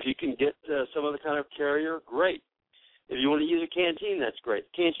 If you can get some other kind of carrier, great. If you want to use a canteen, that's great.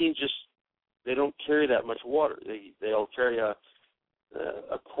 Canteens they don't carry that much water. They'll carry a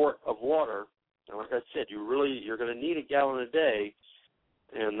quart of water, and like I said, you're going to need a gallon a day,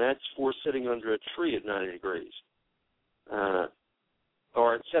 and that's for sitting under a tree at 90 degrees.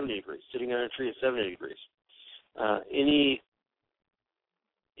 Or at 70 degrees, sitting under a tree at 70 degrees.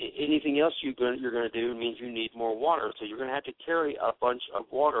 Anything else you're going to do means you need more water, so you're going to have to carry a bunch of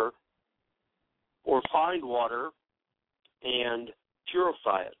water or find water and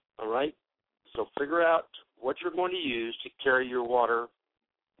purify it, all right? So figure out what you're going to use to carry your water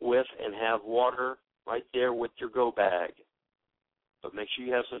with and have water right there with your go bag. But make sure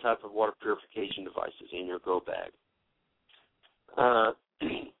you have some type of water purification devices in your go bag. I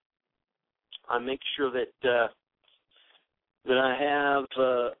make sure that I have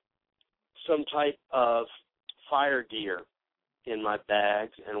some type of fire gear in my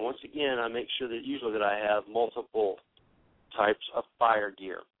bags, and once again, I make sure that usually that I have multiple types of fire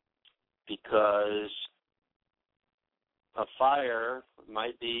gear, because a fire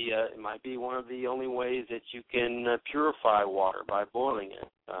might be one of the only ways that you can purify water, by boiling it,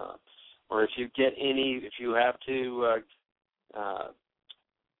 or if you have to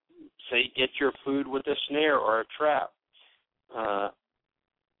say get your food with a snare or a trap.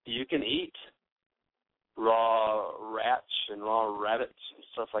 You can eat raw rats and raw rabbits and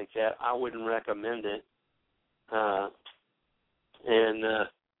stuff like that. I wouldn't recommend it. and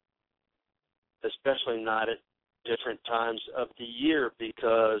especially not at different times of the year,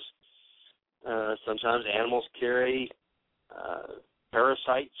 because sometimes animals carry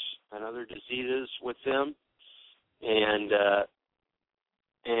parasites and other diseases with them, and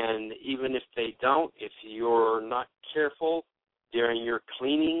even if they don't, if you're not careful during your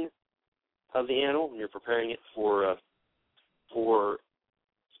cleaning of the animal when you're preparing it for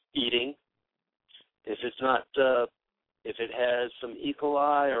eating, if it's not if it has some E.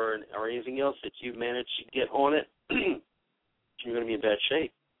 coli or anything else that you've managed to get on it, you're going to be in bad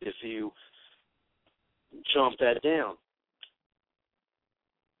shape if you chomp that down.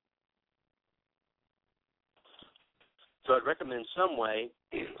 So I'd recommend some way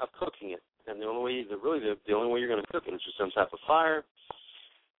of cooking it, and the only way you're going to cook it is with some type of fire.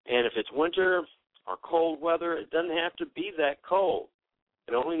 And if it's winter or cold weather, it doesn't have to be that cold.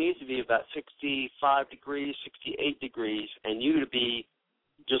 It only needs to be about 65 degrees, 68 degrees, and you to be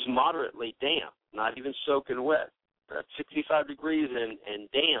just moderately damp, not even soaking wet. That's 65 degrees and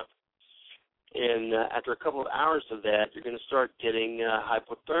damp. And after a couple of hours of that, you're going to start getting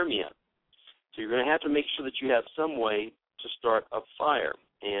hypothermia. So you're going to have to make sure that you have some way to start a fire.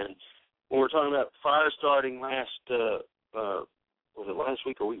 And when we're talking about fire starting was it last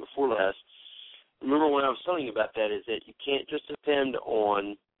week or week before last, remember when I was telling you about that is that you can't just depend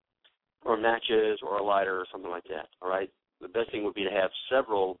on or matches or a lighter or something like that, all right? The best thing would be to have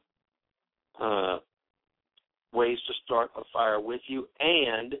several ways to start a fire with you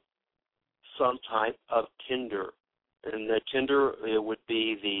and some type of tinder. And the tinder would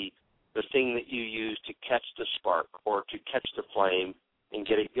be the thing that you use to catch the spark or to catch the flame and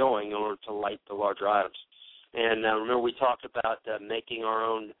get it going in order to light the larger items. And remember we talked about making our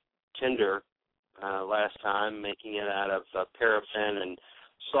own tinder last time, making it out of paraffin and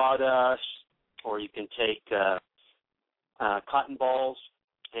sawdust, or you can take cotton balls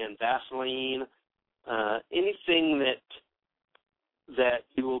and Vaseline, anything that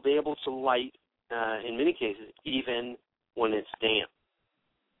you will be able to light, in many cases, even when it's damp.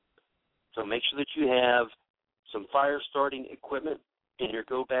 So make sure that you have some fire-starting equipment in your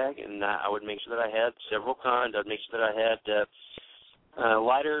go bag, and I would make sure that I had several kinds. I'd make sure that I had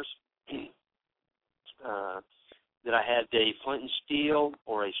lighters, that I had a flint and steel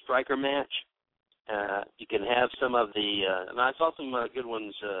or a striker match. You can have some of the, and I saw some good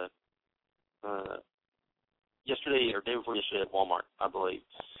ones yesterday or day before yesterday at Walmart, I believe.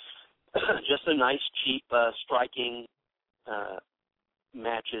 Just a nice, cheap, striking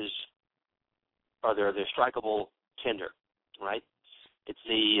matches. Or they're strikeable tinder, right? It's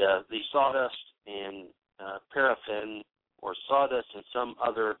the sawdust and paraffin or sawdust and some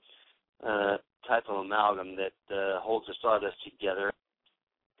other type of amalgam that holds the sawdust together,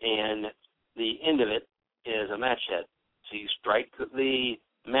 and the end of it is a match head. So you strike the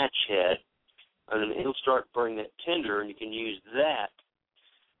match head, and then it'll start burning that tinder, and you can use that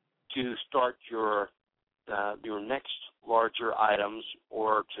to start your next larger items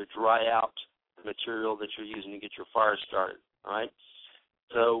or to dry out the material that you're using to get your fire started. All right.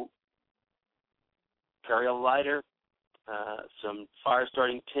 So carry a lighter, some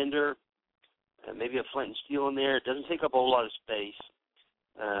fire-starting tinder, maybe a flint and steel in there. It doesn't take up a whole lot of space,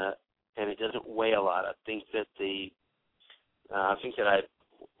 and it doesn't weigh a lot. I think that I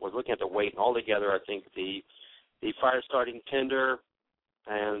was looking at the weight, and altogether, I think the fire-starting tinder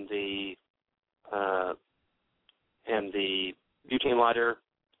and the butane lighter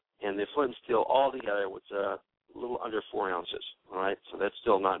and the flint and steel all together was a little under 4 ounces. All right, so that's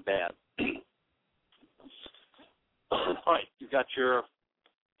still not bad. All right, you've got your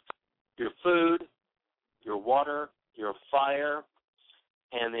food, your water, your fire,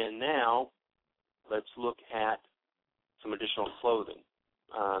 and then now let's look at some additional clothing.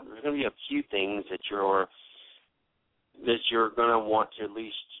 There's going to be a few things that you're going to want to at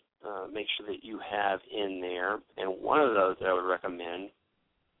least make sure that you have in there, and one of those that I would recommend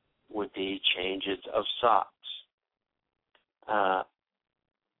would be changes of socks.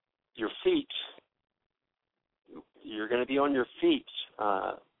 Your feet. You're going to be on your feet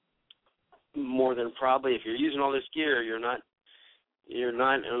more than probably if you're using all this gear. You're not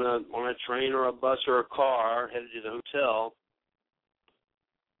on a train or a bus or a car headed to the hotel.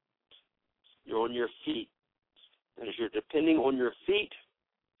 You're on your feet, and if you're depending on your feet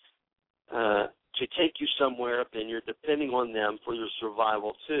to take you somewhere, then you're depending on them for your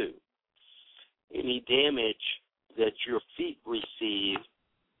survival too. Any damage that your feet receive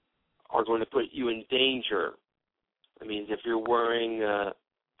are going to put you in danger. I mean, if you're wearing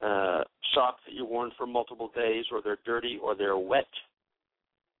socks that you're worn for multiple days, or they're dirty or they're wet,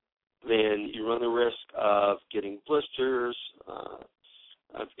 then you run the risk of getting blisters,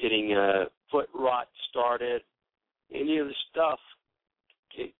 of getting foot rot started. Any of the stuff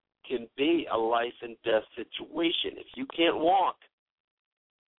can be a life and death situation. If you can't walk,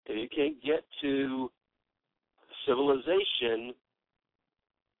 if you can't get to civilization,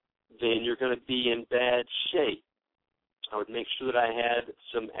 then you're going to be in bad shape. I would make sure that I had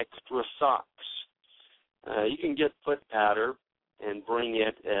some extra socks. You can get foot powder and bring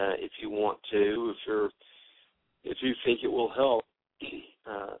it if you want to, if you think it will help.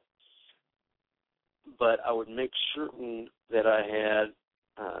 But I would make certain that I had,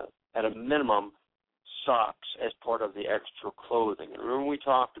 at a minimum, socks as part of the extra clothing. Remember we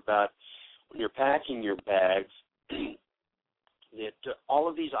talked about when you're packing your bags, that all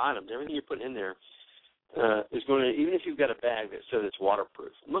of these items, everything you're putting in there, is going to, even if you've got a bag that says it's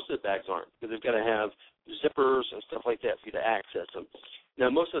waterproof, most of the bags aren't, because they've got to have zippers and stuff like that for you to access them. Now,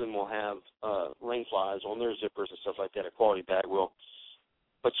 most of them will have rain flies on their zippers and stuff like that. A quality bag will.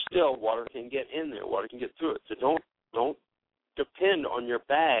 But still, water can get in there. Water can get through it. So don't depend on your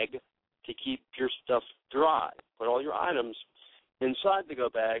bag to keep your stuff dry. Put all your items inside the go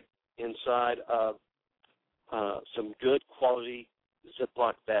bag, inside of some good quality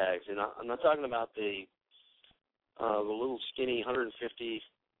Ziploc bags. And I'm not talking about the little skinny 150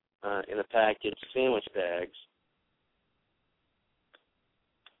 in a package sandwich bags.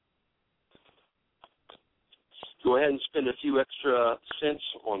 Go ahead and spend a few extra cents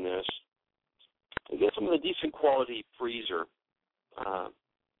on this and get some of the decent quality freezer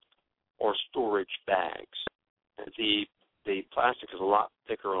or storage bags. The plastic is a lot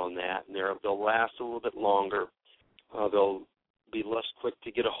thicker on that, and they'll last a little bit longer. They'll be less quick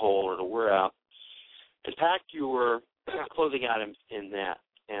to get a hole or to wear out. And pack your clothing items in that.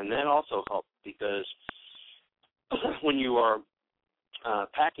 And that also helps because when you are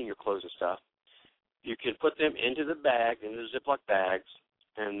packing your clothes and stuff, you can put them into the bag, into the Ziploc bags,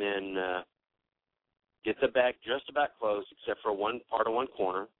 and then get the bag just about closed except for one part of one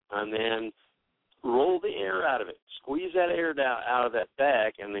corner, and then roll the air out of it. Squeeze that air out of that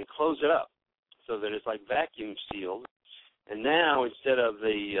bag and then close it up so that it's like vacuum sealed. And now instead of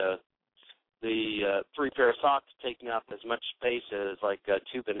the 3 pair of socks taking up as much space as like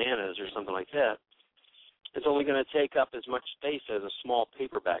 2 bananas or something like that, it's only going to take up as much space as a small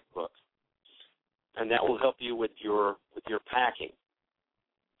paperback book. And that will help you with your packing.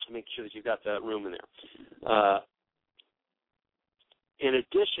 Make sure that you've got that room in there. In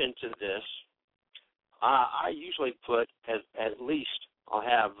addition to this, I usually put at least I'll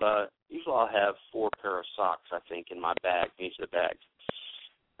have 4 pair of socks, I think, in my bag, in each of the bags.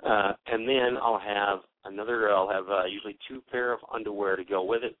 And then I'll have usually 2 pair of underwear to go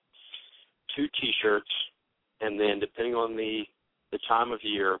with it, 2 T-shirts, and then depending on the time of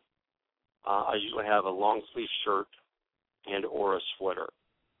year, I usually have a long sleeve shirt and or a sweater.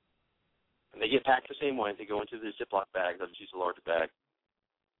 And they get packed the same way. They go into the Ziploc bag. I'll just use a larger bag.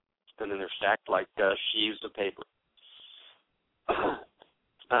 And then they're stacked like sheaves of paper.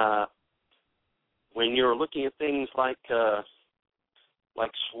 When you're looking at things like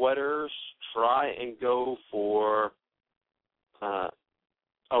sweaters, try and go for a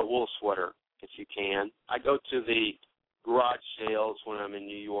wool sweater if you can. I go to the garage sales when I'm in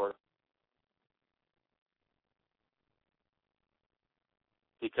New York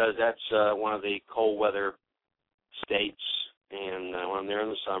because that's one of the cold weather states, and when I'm there in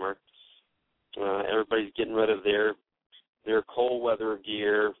the summer, everybody's getting rid of their cold weather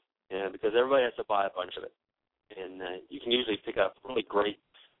gear because everybody has to buy a bunch of it. And you can usually pick up really great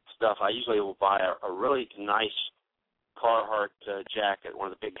stuff. I usually will buy a really nice Carhartt jacket,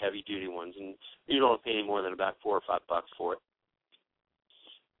 one of the big heavy-duty ones, and you don't pay any more than about $4 or $5 for it.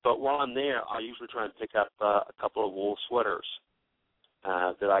 But while I'm there, I usually try and pick up a couple of wool sweaters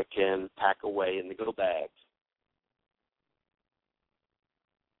that I can pack away in the go bags.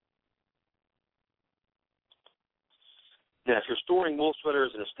 Now, if you're storing wool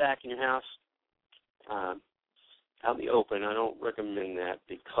sweaters in a stack in your house, out in the open, I don't recommend that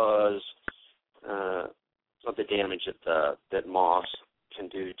because of the damage that moths can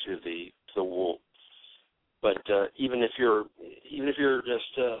do to the wool. But even if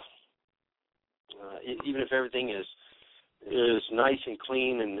everything is nice and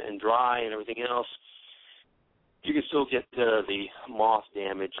clean and dry and everything else, you can still get the moth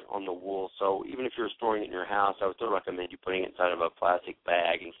damage on the wool. So even if you're storing it in your house, I would still recommend you putting it inside of a plastic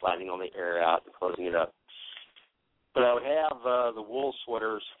bag and flattening all the air out and closing it up. But I would have the wool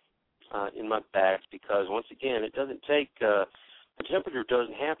sweaters in my bags because, once again, it doesn't take the temperature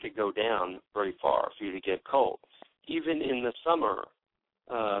doesn't have to go down very far for you to get cold. Even in the summer,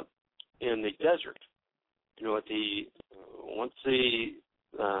 in the desert. You know, once the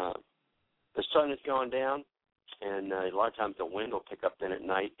sun has gone down, and a lot of times the wind will pick up then at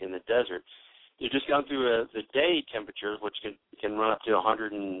night in the desert. You've just gone through the day temperatures, which can run up to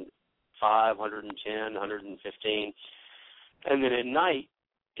 105, 110, 115, and then at night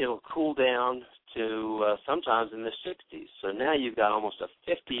it'll cool down to sometimes in the 60s. So now you've got almost a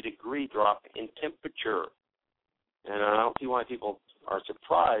 50-degree drop in temperature, and I don't see why people are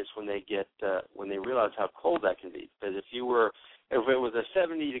surprised when they realize how cold that can be. Because if it was a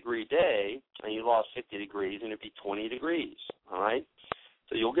 70-degree day and you lost 50 degrees, then it'd be 20 degrees. All right,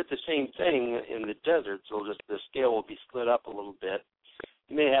 so you'll get the same thing in the desert. So the scale will be split up a little bit.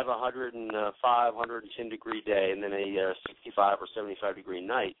 You may have a 105, 110-degree day, and then a 65 or 75-degree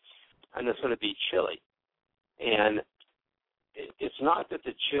night, and it's going to be chilly. And it's not that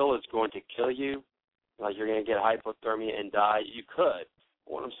the chill is going to kill you, like you're going to get hypothermia and die. You could.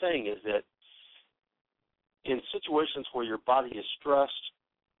 What I'm saying is that in situations where your body is stressed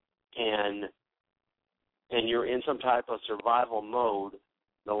and you're in some type of survival mode,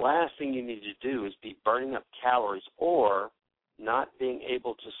 the last thing you need to do is be burning up calories or not being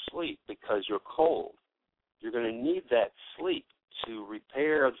able to sleep because you're cold. You're going to need that sleep to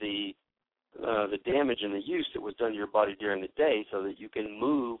repair the damage and the use that was done to your body during the day so that you can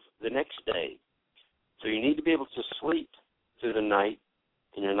move the next day. So you need to be able to sleep through the night,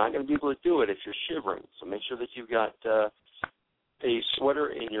 and you're not going to be able to do it if you're shivering. So make sure that you've got a sweater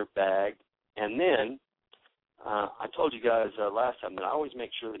in your bag. And then I told you guys last time that I always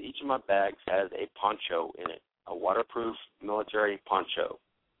make sure that each of my bags has a poncho in it, a waterproof military poncho.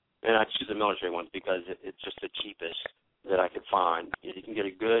 And I choose the military ones because it's just the cheapest that I could find. You can get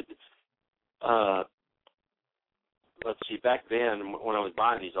a good, let's see, back then when I was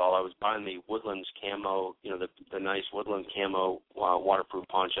buying these I was buying the Woodlands camo, the nice Woodland camo waterproof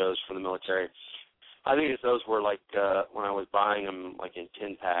ponchos from the military. I think those were like, when I was buying them like in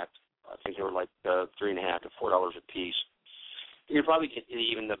 10-pack, I think they were like $3.50 to $4 a piece. You can probably get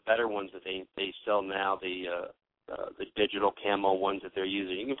even the better ones that they sell now, the digital camo ones that they're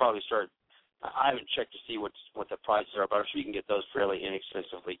using. You can probably start. I haven't checked to see what the prices are, but I'm sure you can get those fairly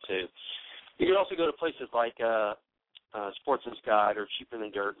inexpensively too. You can also go to places like Sportsman's Guide or Cheaper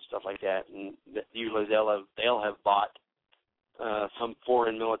Than Dirt and stuff like that, and usually they'll have bought some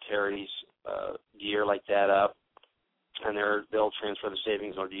foreign military's gear like that up, and they'll transfer the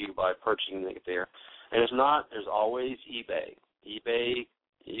savings onto you by purchasing it there. And if not, there's always eBay.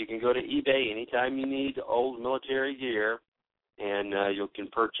 You can go to eBay anytime you need old military gear, and you can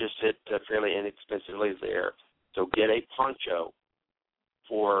purchase it fairly inexpensively there. So get a poncho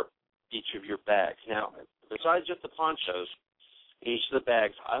for each of your bags. Now, besides just the ponchos, in each of the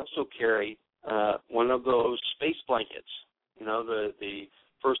bags, I also carry one of those space blankets, the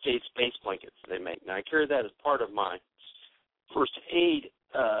first aid space blankets they make. Now, I carry that as part of my first aid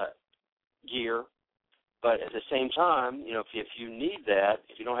gear, but at the same time, if you need that,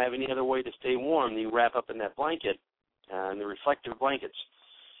 if you don't have any other way to stay warm, you wrap up in that blanket, and the reflective blankets,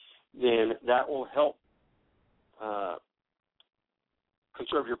 then that will help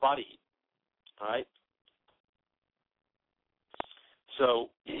conserve your body heat. All right? So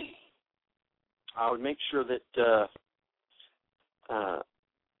I would make sure that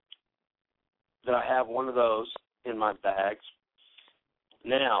that I have one of those in my bags.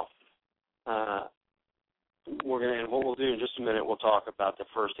 Now, what we'll do in just a minute, we'll talk about the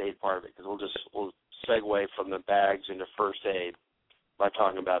first aid part of it, because we'll segue from the bags into first aid by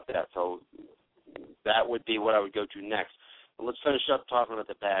talking about that. So that would be what I would go to next. But let's finish up talking about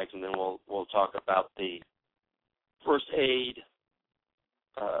the bags, and then we'll talk about the first aid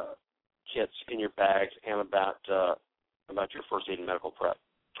kits in your bags and about your first aid and medical prep.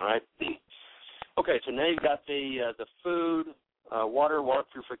 All right. Okay, so now you've got the food, water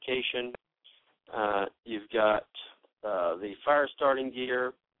purification. You've got the fire starting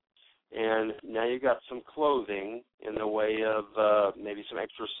gear, and now you've got some clothing in the way of maybe some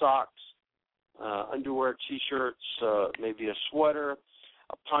extra socks, underwear, T-shirts, maybe a sweater,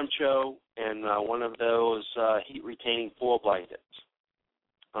 a poncho, and one of those heat-retaining foil blankets.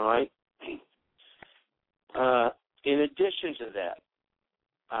 All right? In addition to that,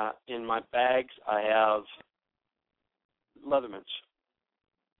 in my bags I have Leathermans.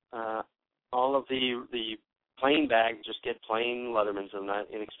 All of the plain bags, just get plain Leathermans and not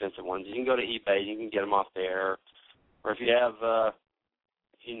inexpensive ones. You can go to eBay, you can get them off there. Or if you have,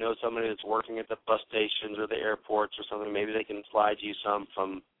 if you know somebody that's working at the bus stations or the airports or something, maybe they can slide you some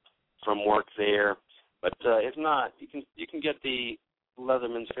from work there. But if not, you can get the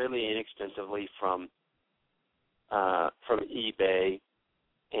Leathermans fairly inexpensively from eBay,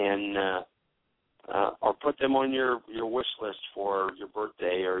 and then or put them on your wish list for your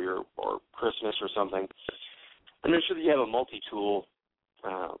birthday or Christmas or something. And make sure that you have a multi-tool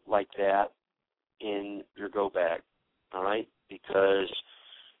like that in your go bag, all right? Because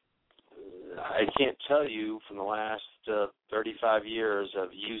I can't tell you from the last 35 years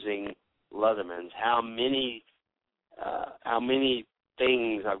of using Leathermans how many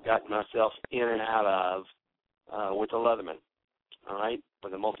things I've gotten myself in and out of with a Leatherman, all right,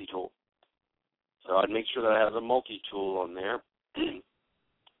 with a multi-tool. So I'd make sure that I have a multi-tool on there.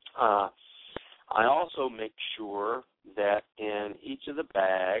 I also make sure that in each of the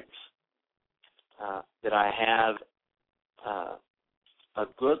bags that I have a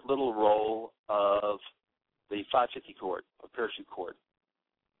good little roll of the 550 cord, a parachute cord.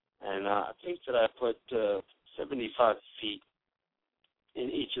 And I think that I put 75 feet in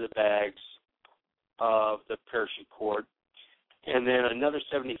each of the bags of the parachute cord, and then another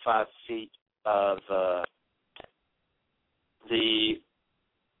 75 feet of the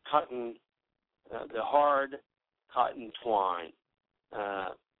cotton, the hard cotton twine.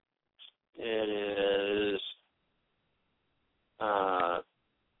 It is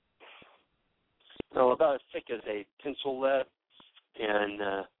about as thick as a pencil lead, and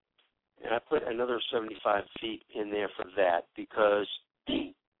I put another 75 feet in there for that because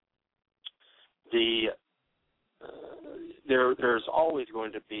there's always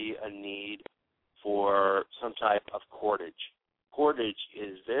going to be a need for some type of cordage. Cordage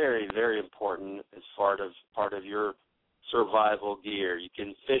is very, very important as part of your survival gear. You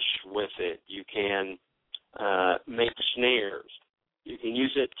can fish with it. You can make snares. You can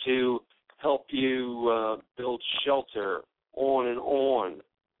use it to help you build shelter. On and on.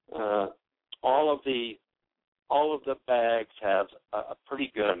 All of the bags have a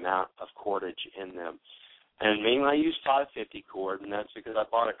pretty good amount of cordage in them, and mainly I use 550 cord, and that's because I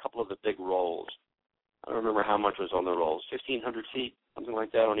bought a couple of the big rolls. I don't remember how much was on the rolls, 1,500 feet, something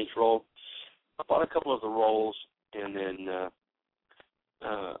like that on each roll. I bought a couple of the rolls, and then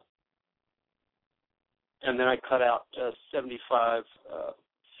I cut out 75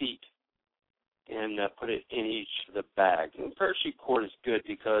 feet and put it in each of the bags. And the parachute cord is good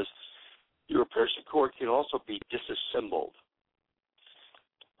because your parachute cord can also be disassembled.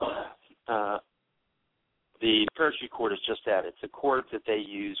 The parachute cord is just that. It's a cord that they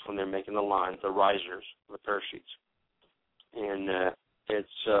use when they're making the lines, the risers, the parachutes. And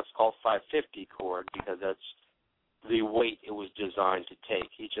it's called 550 cord because that's the weight it was designed to take.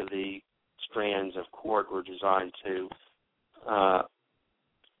 Each of the strands of cord were designed to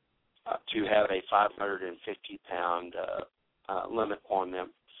have a 550-pound limit on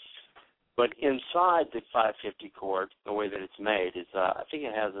them. But inside the 550 cord, the way that it's made is, I think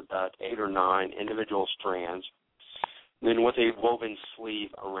it has about 8 or 9 individual strands, then with a woven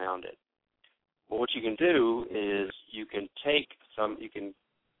sleeve around it. Well, what you can do is you can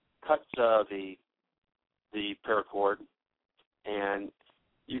cut the paracord, and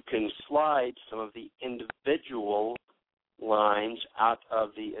you can slide some of the individual lines out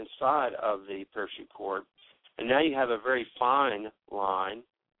of the inside of the parachute cord, and now you have a very fine line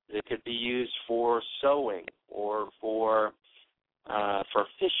that could be used for sewing or for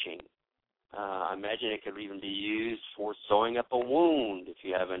fishing. I imagine it could even be used for sewing up a wound if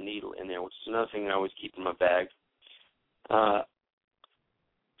you have a needle in there, which is another thing I always keep in my bag.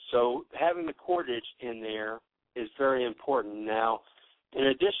 So having the cordage in there is very important. Now, in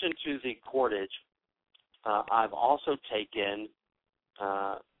addition to the cordage, I've also taken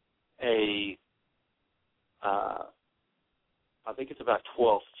I think it's about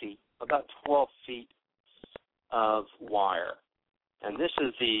 12 feet of wire. And this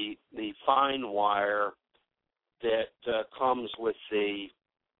is the fine wire that comes with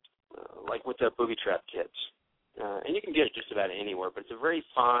with the booby trap kits. And you can get it just about anywhere, but it's a very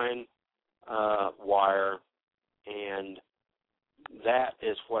fine wire, and that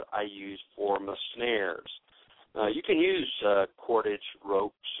is what I use for my snares. You can use cordage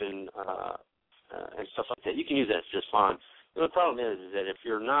ropes and stuff like that. You can use that just fine. The problem is that if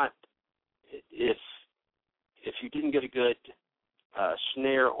you didn't get a good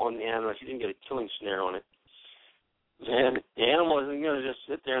snare on the animal, if you didn't get a killing snare on it, then the animal isn't going to just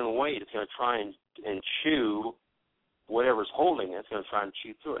sit there and wait. It's going to try and chew whatever's holding it. It's going to try and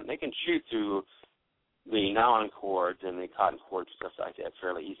chew through it. And they can chew through the nylon cords and the cotton cords, stuff like that,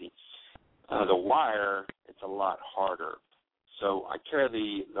 fairly easy. The wire, it's a lot harder. So I carry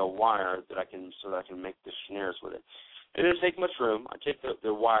the wire so that I can make the snares with it. It doesn't take much room. I take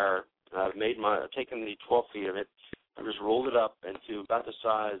the wire, I've taken the 12 feet of it, I've just rolled it up into about the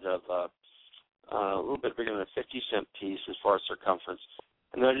size of a little bit bigger than a 50-cent piece as far as circumference.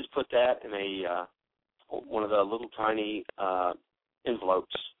 And then I just put that in one of the little tiny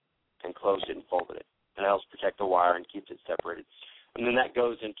envelopes and closed it and folded it. It helps protect the wire and keeps it separated. And then that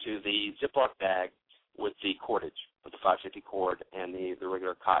goes into the Ziploc bag with the cordage, with the 550 cord and the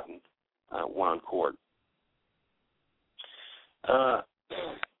regular cotton wound cord. A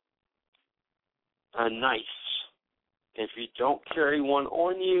knife. If you don't carry one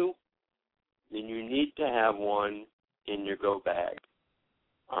on you, then you need to have one in your go bag.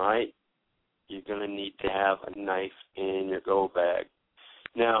 All right? You're going to need to have a knife in your go bag.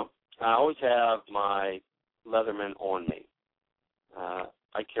 Now, I always have my Leatherman on me.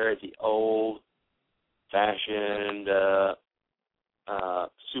 I carry the old-fashioned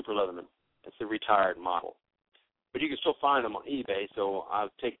Super Leatherman. It's the retired model. But you can still find them on eBay, so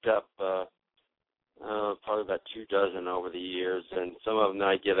I've picked up probably about 24 over the years, and some of them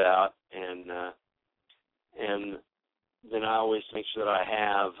I give out, and then I always make sure that I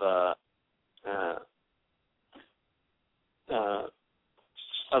have a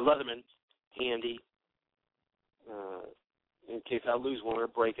Leatherman handy in case I lose one or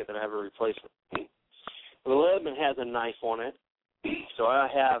break it, then I have a replacement. The Leatherman has a knife on it, so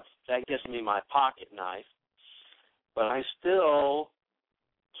that gives me my pocket knife, but I still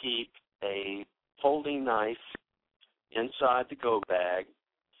keep a folding knife inside the go bag,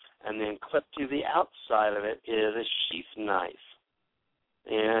 and then clipped to the outside of it is a sheath knife.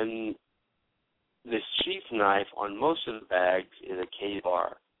 And the sheath knife on most of the bags is a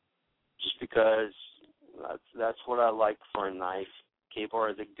K-bar, just because that's what I like for a knife. K-bar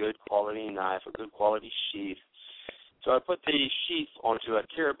is a good quality knife, a good quality sheath. So I put the sheath onto a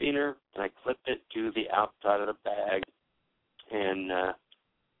carabiner, and I clipped it to the outside of the bag, and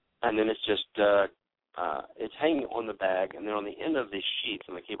then it's just it's hanging on the bag, and then on the end of the sheath,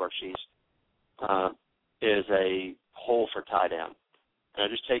 on the K-bar sheath, is a hole for tie down. And I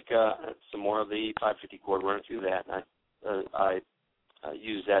just take some more of the 550 cord, run it through that, and I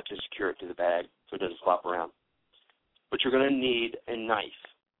use that to secure it to the bag so it doesn't flop around. But you're going to need a knife.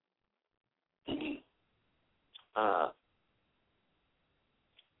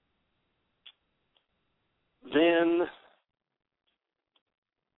 Then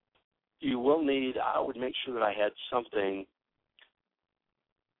you will need, I would make sure that I had something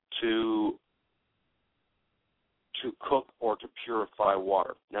to cook or to purify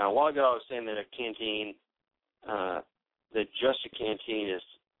water. Now, a while ago I was saying that a canteen, that just a canteen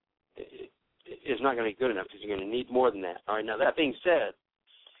is not going to be good enough because you're going to need more than that. All right, now that being said,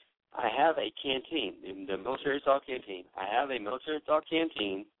 I have a canteen, the military-style canteen. I have a military-style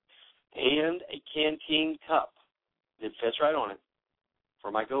canteen and a canteen cup that fits right on it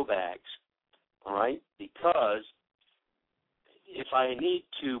for my go bags, all right? Because if I need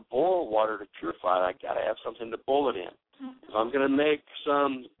to boil water to purify it, I got to have something to boil it in. If I'm going to make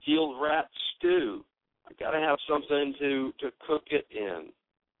some veal rat stew, I got to have something to cook it in.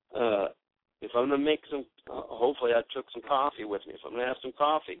 If I'm going to make some, hopefully I took some coffee with me. If I'm going to have some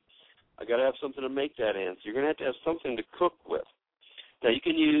coffee, I got to have something to make that in. So you're going to have something to cook with. Now you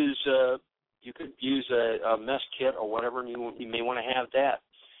can use a mess kit or whatever, and you may want to have that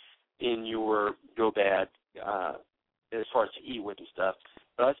in your go bag as far as to eat with and stuff.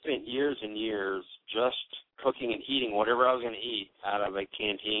 But I spent years and years just cooking and heating whatever I was going to eat out of a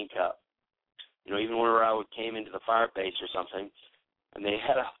canteen cup. You know, even whenever I came into the fire base or something, and they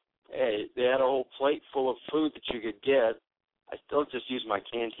had a whole plate full of food that you could get, I still just used my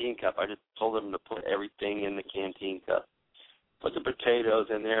canteen cup. I just told them to put everything in the canteen cup. Put the potatoes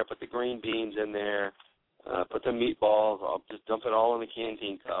in there, put the green beans in there, put the meatballs. I'll just dump it all in the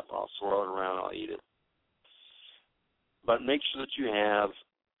canteen cup. I'll swirl it around. I'll eat it. But make sure that you have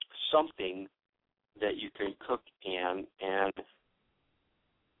something that you can cook in, and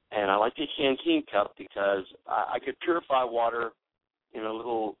I like the canteen cup because I could purify water in a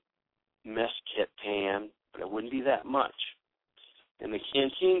little mess kit pan, but it wouldn't be that much. In the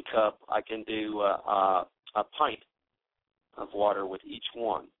canteen cup, I can do a pint of water with each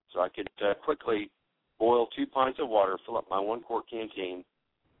one. So I could quickly boil 2 pints of water, fill up my 1-quart canteen,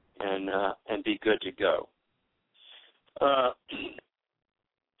 and be good to go.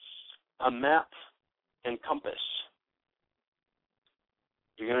 A map and compass.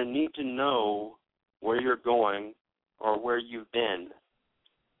 You're going to need to know where you're going or where you've been.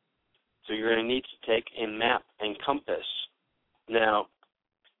 So you're going to need to take a map and compass. Now,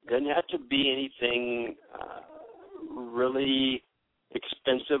 it doesn't have to be anything really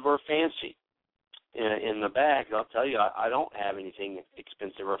expensive or fancy. In the bag, I'll tell you, I don't have anything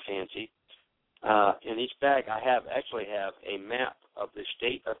expensive or fancy. In each bag, I actually have a map of the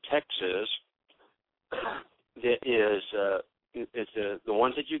state of Texas that is it's the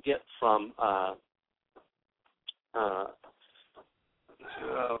ones that you get from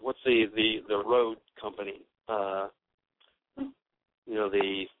what's the road company?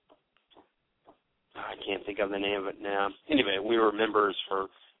 I can't think of the name of it now. Anyway, we were members for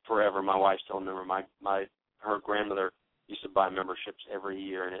forever. My wife still a member. Her grandmother used to buy memberships every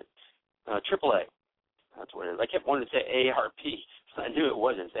year in it. AAA. That's what it is. I kept wanting to say ARP. I knew it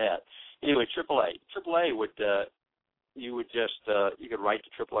wasn't that. Anyway, AAA. AAA would you could write to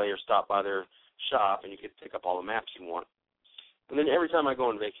AAA or stop by their shop and you could pick up all the maps you want. And then every time I go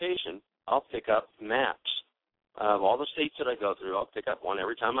on vacation, I'll pick up maps of all the states that I go through. I'll pick up one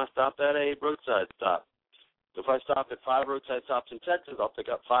every time I stop at a roadside stop. So if I stop at 5 roadside stops in Texas, I'll pick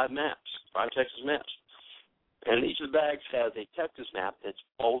up 5 Texas maps. And each of the bags has a Texas map that's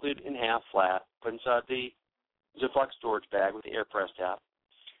folded in half flat, put inside the Ziploc storage bag with the air press tab,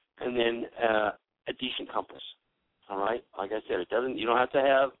 and then a decent compass. All right? Like I said, you don't have to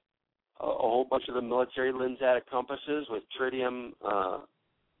have a whole bunch of the military Linsatic compasses with tritium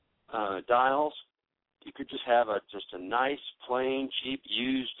dials. You could just have just a nice, plain, cheap,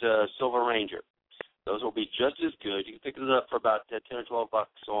 used Silver Ranger. Those will be just as good. You can pick it up for about $10 or $12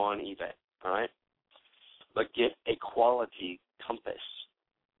 on eBay. All right? But get a quality compass.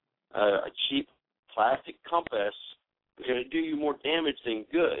 A cheap plastic compass is going to do you more damage than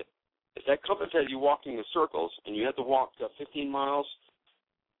good. If that compass has you walking in circles and you have to walk 15 miles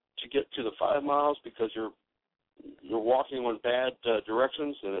to get to the 5 miles because you're walking on bad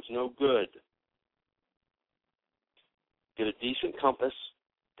directions, then it's no good. Get a decent compass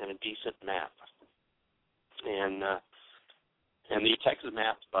and a decent map. And the Texas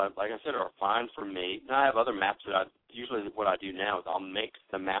maps, like I said, are fine for me. Now I have other maps that usually what I do now is I'll make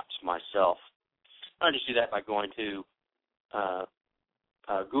the maps myself. I just do that by going to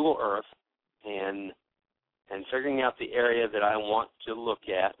Google Earth and figuring out the area that I want to look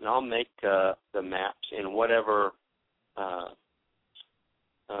at, and I'll make the maps in whatever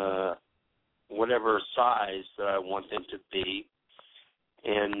size that I want them to be,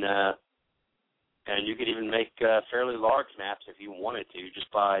 and you could even make fairly large maps if you wanted to,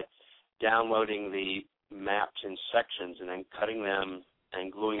 just by downloading the maps in sections and then cutting them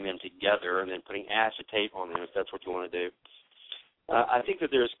and gluing them together and then putting acetate on them if that's what you want to do. I think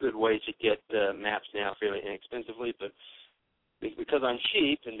that there's good ways to get maps now fairly inexpensively, but because I'm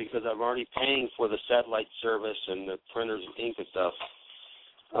cheap and because I'm already paying for the satellite service and the printers and ink and stuff,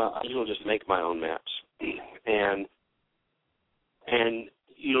 I usually just make my own maps. And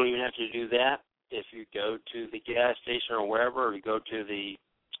you don't even have to do that if you go to the gas station or wherever, or you go to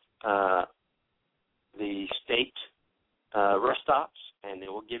the state rest stops, and they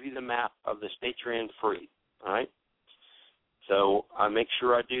will give you the map of the state you're in free, all right? So I make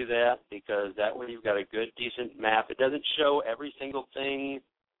sure I do that because that way you've got a good, decent map. It doesn't show every single thing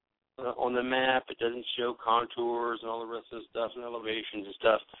on the map. It doesn't show contours and all the rest of the stuff and elevations and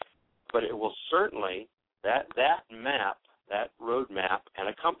stuff, but it will certainly, that map, that road map and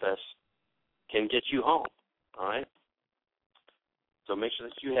a compass can get you home, all right? So make sure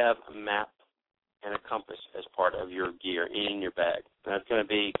that you have a map and a compass as part of your gear in your bag. That's going to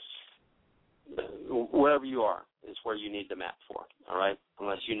be wherever you are is where you need the map for, all right?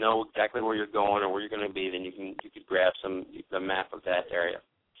 Unless you know exactly where you're going or where you're going to be, then you could grab the map of that area.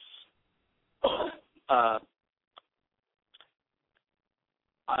 I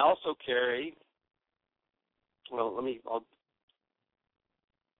also carry, let me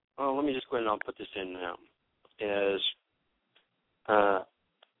just go ahead and I'll put this in now.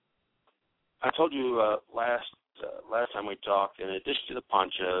 I told you last time we talked, in addition to the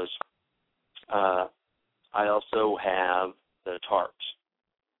ponchos, I also have the tarps.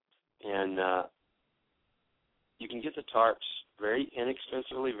 And you can get the tarps very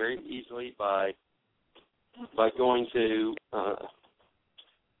inexpensively, very easily by going to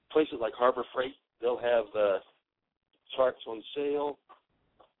places like Harbor Freight. They'll have tarps on sale,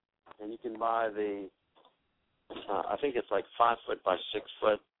 and you can buy I think it's like 5 foot by 6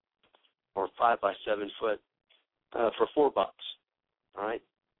 foot or 5 by 7 foot for $4. All right,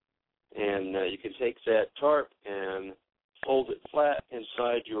 and you can take that tarp and fold it flat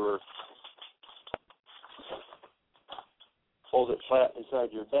inside your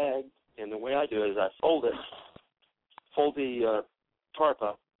bag. And the way I do it is I fold the tarp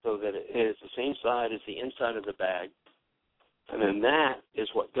up so that it is the same side as the inside of the bag, and then that is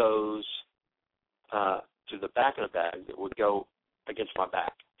what goes to the back of the bag that would go against my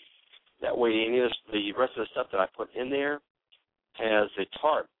back. That way, the rest of the stuff that I put in there has a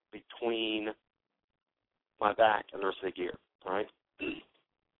tarp between my back and the rest of the gear. All right,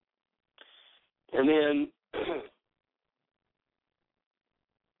 and then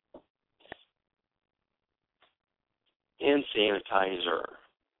hand sanitizer.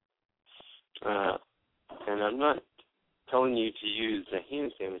 And I'm not telling you to use the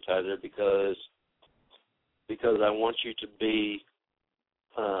hand sanitizer because I want you to be,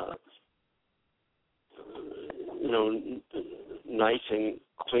 nice and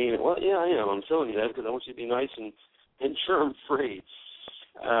clean. Well, yeah, I am. I'm telling you that because I want you to be nice and germ-free.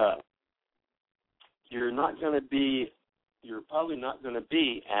 You're probably not going to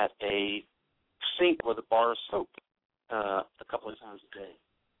be at a sink with a bar of soap a couple of times a day.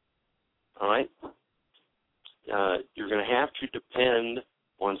 All right? You're going to have to depend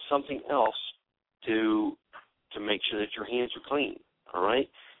on something else to make sure that your hands are clean. All right?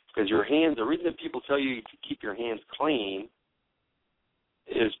 Because your hands, the reason that people tell you to keep your hands clean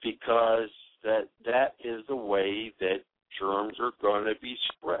is because that is the way that germs are going to be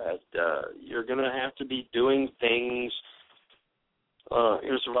spread. You're going to have to be doing things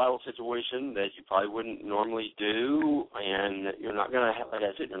in a survival situation that you probably wouldn't normally do, and you're not going to have, like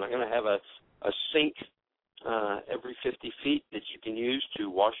I said, you're not going to have a sink every 50 feet that you can use to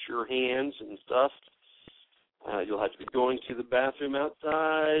wash your hands and stuff. You'll have to be going to the bathroom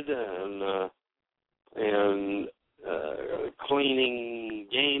outside and cleaning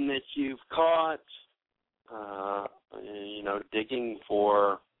game that you've caught. Digging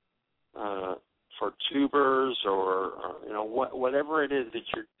for tubers or whatever it is that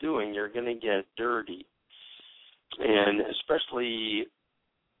you're doing, you're going to get dirty, and especially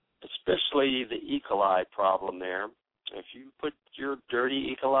the E. coli problem there. If you put your dirty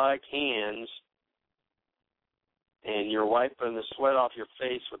E. coli hands and you're wiping the sweat off your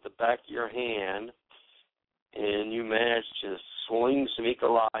face with the back of your hand, and you manage to sling some E.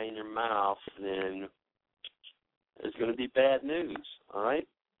 coli in your mouth, then it's going to be bad news, all right?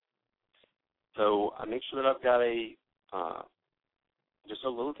 So I make sure that I've got just a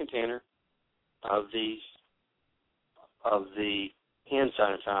little container of the hand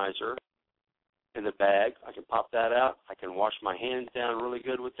sanitizer in the bag. I can pop that out. I can wash my hands down really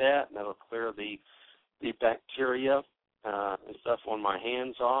good with that, and that'll clear the bacteria and stuff on my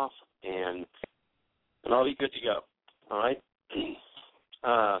hands off, and I'll be good to go. All right.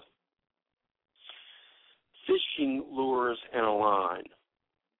 Fishing lures and a line.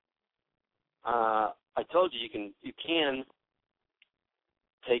 I told you you can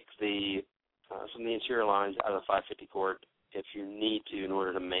take some of the interior lines out of the 550 cord if you need to in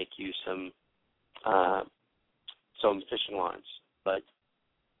order to make you some fishing lines, but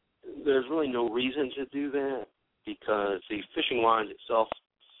there's really no reason to do that because the fishing lines itself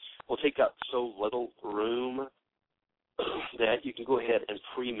will take up so little room that you can go ahead and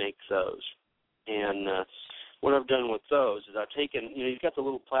pre-make those. And what I've done with those is I've taken, you've got the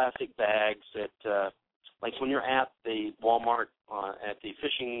little plastic bags that, like when you're at the Walmart at the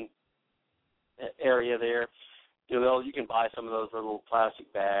fishing area there, you can buy some of those little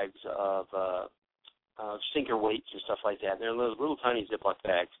plastic bags of sinker weights and stuff like that. They're those little tiny Ziploc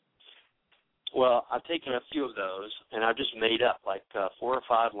bags. Well, I've taken a few of those, and I've just made up like 4 or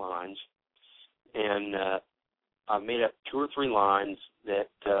 5 lines, and I've made up 2 or 3 lines that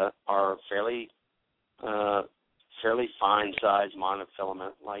are fairly fine-sized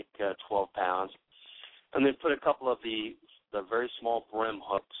monofilament, like 12 pounds, and then put a couple of the very small brim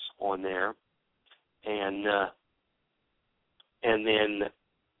hooks on there, and then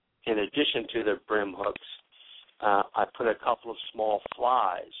in addition to the brim hooks, I put a couple of small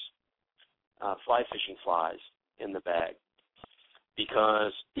flies, fly fishing flies, in the bag,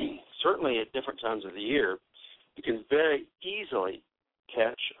 because certainly at different times of the year, you can very easily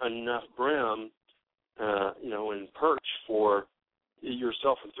catch enough brim, and perch for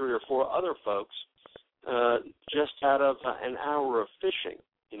yourself and 3 or 4 other folks just out of an hour of fishing.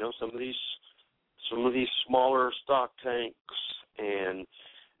 Some of these smaller stock tanks and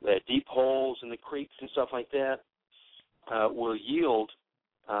the deep holes in the creeks and stuff like that will yield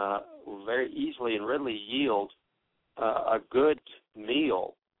very easily and readily yield a good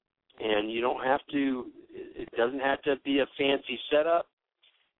meal, and you don't have to. It doesn't have to be a fancy setup.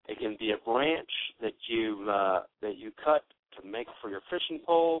 It can be a branch that you cut to make for your fishing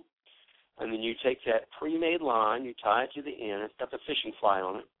pole, and then you take that pre-made line, you tie it to the end. It's got the fishing fly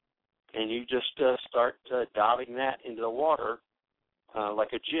on it, and you just start diving that into the water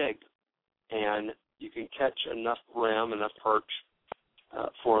like a jig, and you can catch enough brim, enough perch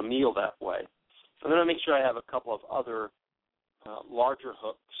for a meal that way. And then I make sure I have a couple of other larger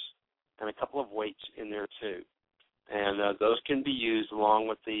hooks and a couple of weights in there too. And those can be used along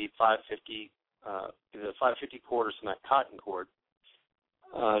with the 550, the 550 cord or some of that cotton cord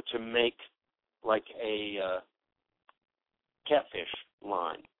to make like a catfish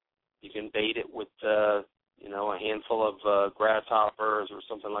line. You can bait it with a handful of grasshoppers or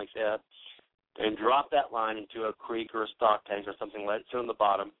something like that, and drop that line into a creek or a stock tank or something, let it sit on the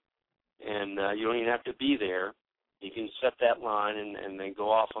bottom, and you don't even have to be there. You can set that line and then go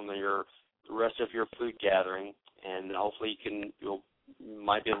off on the rest of your food gathering, and hopefully you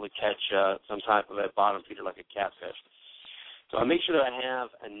might be able to catch some type of a bottom feeder like a catfish. So I make sure that I have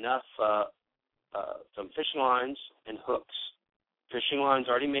enough some fishing lines and hooks, fishing lines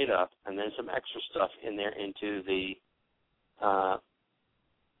already made up, and then some extra stuff in there into the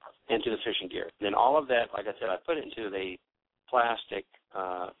fishing gear. Then all of that, like I said, I put it into the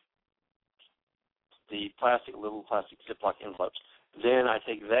little plastic Ziploc envelopes. Then I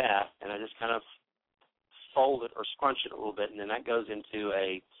take that and I just kind of fold it or scrunch it a little bit, and then that goes into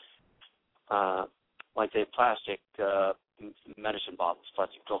a plastic medicine bottles,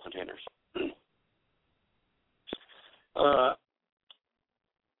 plastic pill containers.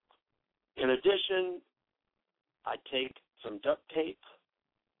 In addition, I take some duct tape,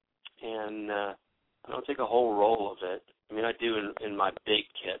 and I don't take a whole roll of it. I mean, I do in my big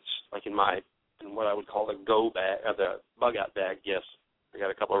kits, like in what I would call the go bag, or the Bugout bag. Yes, I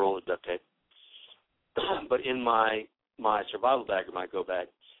got a couple of rolls of duct tape. But in my survival bag or my go bag,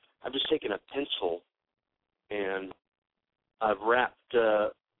 I've just taken a pencil and I've wrapped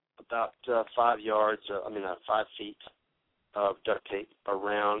about 5 feet of duct tape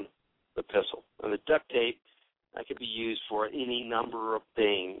around the pistol. And the duct tape, that could be used for any number of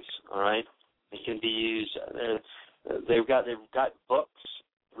things. All right, it can be used. They've got books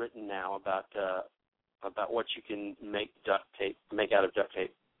written now about what you can make out of duct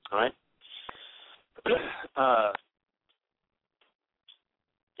tape. All right,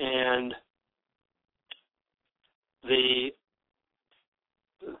 and the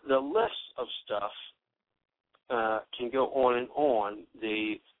list of stuff can go on and on.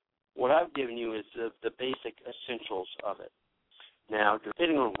 What I've given you is the basic essentials of it. Now,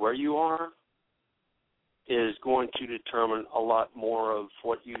 depending on where you are, is going to determine a lot more of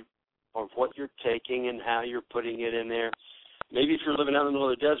what you're taking and how you're putting it in there. Maybe if you're living out in the middle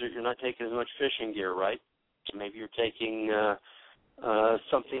of the desert, you're not taking as much fishing gear, right? Maybe you're taking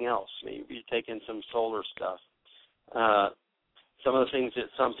something else. Maybe you're taking some solar stuff. Some of the things that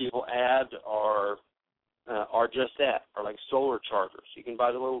some people add are just that, are like solar chargers. You can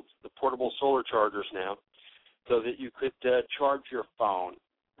buy the portable solar chargers now, so that you could charge your phone.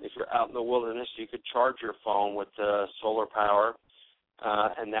 If you're out in the wilderness, you could charge your phone with solar power,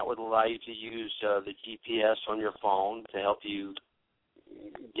 and that would allow you to use the GPS on your phone to help you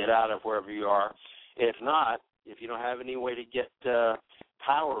get out of wherever you are. If not, if you don't have any way to get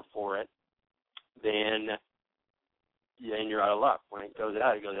power for it, then you're out of luck. When it goes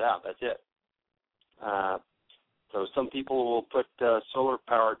out, it goes out. That's it. So some people will put solar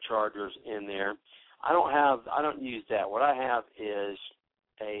power chargers in there. I don't use that. What I have is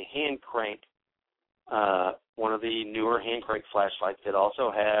a hand crank, one of the newer hand crank flashlights that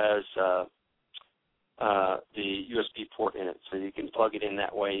also has the USB port in it, so you can plug it in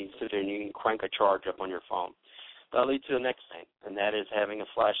that way. You can sit there and you can crank a charge up on your phone. That'll lead to the next thing, and that is having a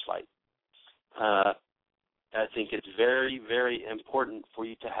flashlight. I think it's very, very important for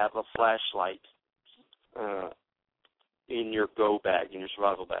you to have a flashlight in your go bag, in your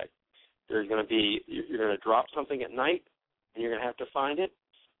survival bag. You're going to drop something at night, and you're going to have to find it.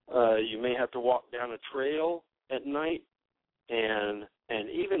 You may have to walk down a trail at night, and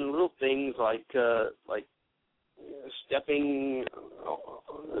even little things like stepping,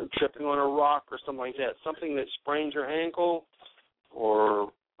 tripping on a rock or something like that. Something that sprains your ankle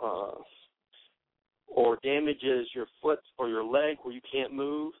or damages your foot or your leg where you can't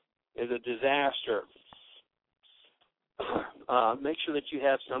move is a disaster. Make sure that you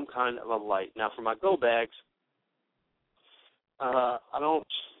have some kind of a light. Now, for my go bags, I don't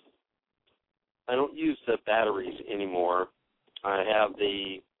use the batteries anymore. I have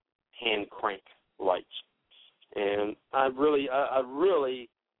the hand crank lights, and I really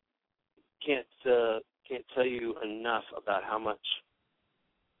can't tell you enough about how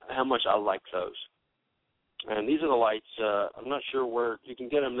much I like those. And these are the lights. I'm not sure where you can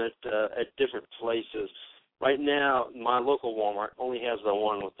get them at different places. Right now, my local Walmart only has the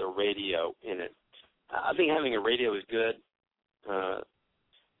one with the radio in it. I think having a radio is good.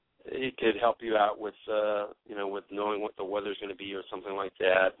 It could help you out with with knowing what the weather's going to be or something like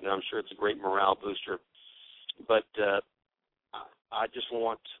that. And I'm sure it's a great morale booster. But I just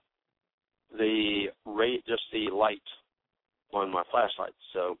want just the light on my flashlights.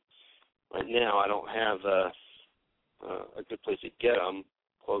 So right now I don't have a good place to get them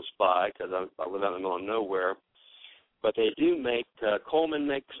close by because I live out in the middle of nowhere. But they do make, Coleman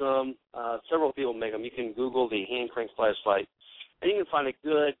makes them, several people make them. You can Google the hand crank flashlight, and you can find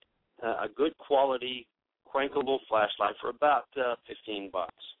a good quality crankable flashlight for about $15.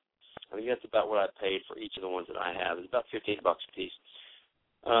 I think that's about what I paid for each of the ones that I have. It's about $15 a piece.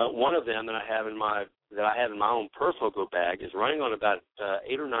 One of them that I have in my own personal go bag is running on about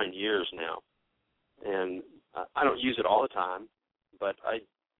 8 or 9 years now, and I don't use it all the time, but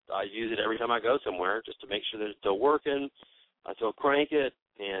I use it every time I go somewhere just to make sure that it's still working. I still crank it,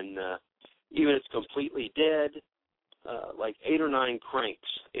 and even if it's completely dead, like 8 or 9 cranks,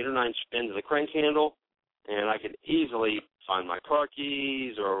 8 or 9 spins of the crank handle, and I can easily find my car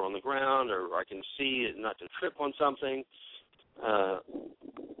keys or on the ground, or I can see it not to trip on something.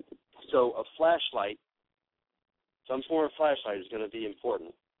 So a flashlight, some form of flashlight is going to be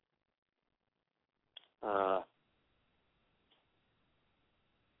important.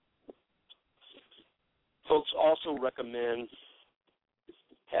 Folks also recommend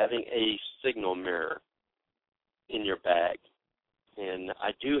having a signal mirror in your bag. And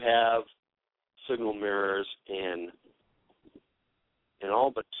I do have signal mirrors in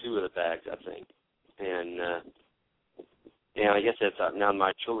all but 2 of the bags, I think. And I guess it's now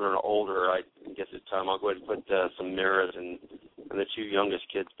my children are older. I guess it's time I'll go ahead and put some mirrors in the 2 youngest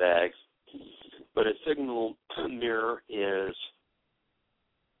kids' bags. But a signal mirror is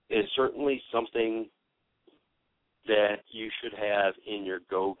certainly something that you should have in your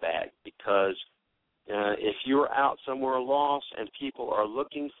go bag, because if you're out somewhere lost and people are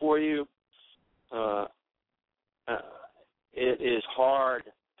looking for you, it is hard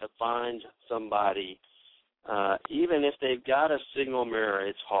to find somebody. Even if they've got a signal mirror,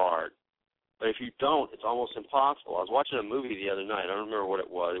 it's hard. But if you don't, it's almost impossible. I was watching a movie the other night. I don't remember what it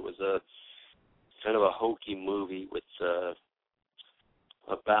was. It was a kind of a hokey movie with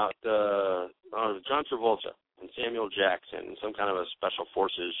about John Travolta and Samuel Jackson, some kind of a special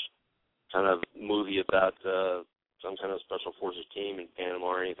forces kind of movie about some kind of special forces team in Panama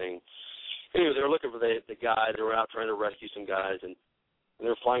or anything. Anyway, they were looking for the guys. They were out trying to rescue some guys, and they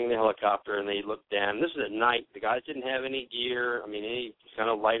were flying in the helicopter, and they looked down. This is at night. The guys didn't have any gear, any kind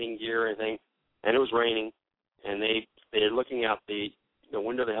of lighting gear or anything, and it was raining. And they're looking out the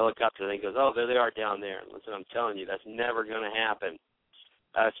window of the helicopter, and they goes, "Oh, there they are down there." And listen, I'm telling you, that's never going to happen.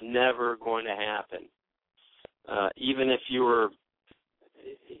 That's never going to happen. Even if you're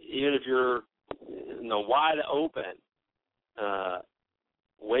wide open,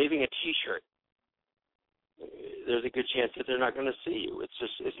 waving a T-shirt, there's a good chance that they're not going to see you.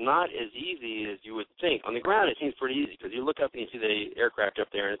 It's not as easy as you would think. On the ground, it seems pretty easy because you look up and you see the aircraft up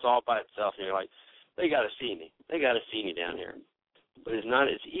there, and it's all by itself, and you're like, they got to see me. They got to see me down here. But it's not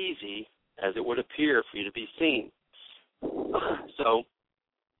as easy as it would appear for you to be seen. So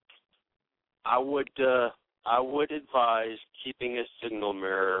I would advise keeping a signal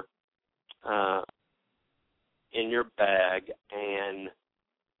mirror in your bag, and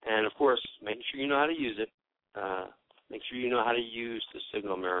of course, make sure you know how to use it. Make sure you know how to use the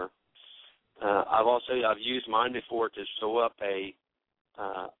signal mirror. I've used mine before to sew up a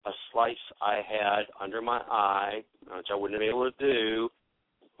slice I had under my eye, which I wouldn't have been able to do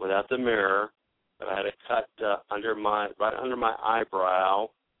without the mirror. But I had it cut right under my eyebrow,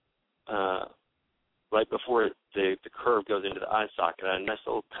 right before the curve goes into the eye socket. I had a nice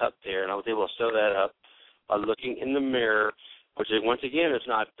little cut there, and I was able to sew that up by looking in the mirror, which is, once again, it's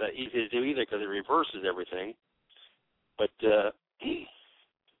not easy to do either because it reverses everything. But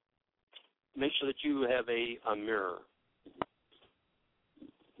make sure that you have a mirror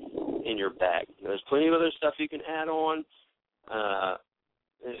in your bag. There's plenty of other stuff you can add on.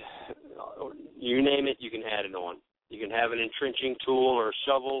 You name it, you can add it on. You can have an entrenching tool or a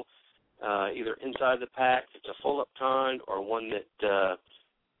shovel, either inside the pack. It's a fold-up kind, or one that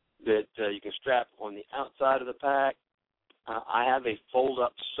you can strap on the outside of the pack. I have a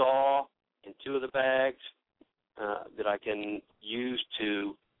fold-up saw in 2 of the bags that I can use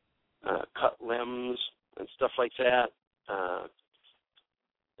to cut limbs and stuff like that.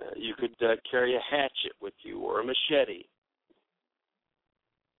 You could carry a hatchet with you or a machete.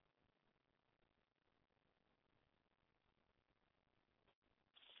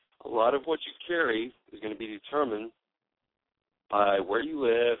 A lot of what you carry is going to be determined by where you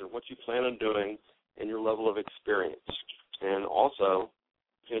live and what you plan on doing and your level of experience. And also,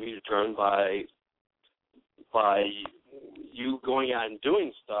 it's going to be determined by you going out and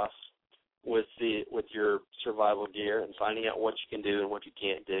doing stuff with your survival gear and finding out what you can do and what you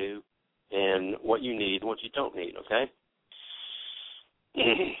can't do and what you need and what you don't need, okay?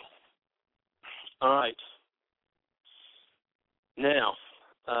 All right. Now,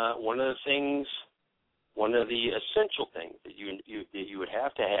 one of the things one of the essential things that you would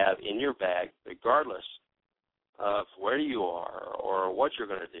have to have in your bag, regardless of where you are or what you're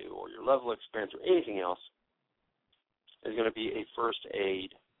going to do or your level of experience or anything else, is going to be a first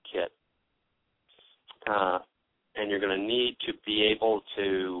aid kit. And you're going to need to be able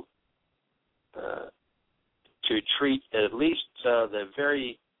to treat at least the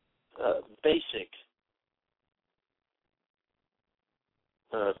very basic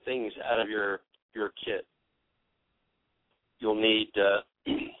things out of your kit. You'll need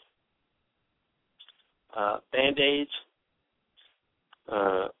Band-Aids.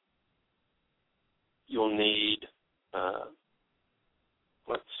 You'll need,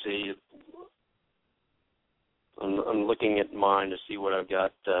 let's see, I'm looking at mine to see what I've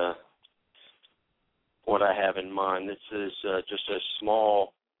got, what I have in mind. This is just a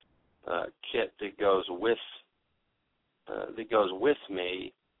small kit that goes with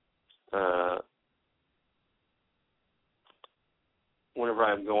me whenever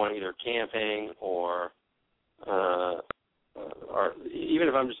I'm going either camping or even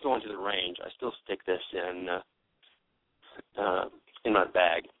if I'm just going to the range. I still stick this in my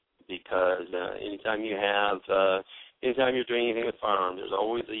bag because anytime you're doing anything with firearms, there's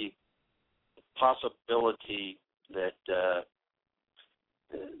always the possibility that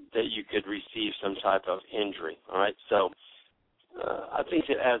you could receive some type of injury. All right, so I think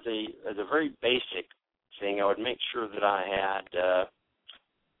that as a very basic thing, I would make sure that I had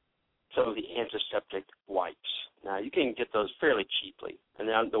some of the antiseptic wipes. Now, you can get those fairly cheaply, and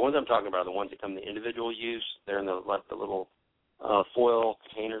the ones I'm talking about are the ones that come in the individual use. They're in the little foil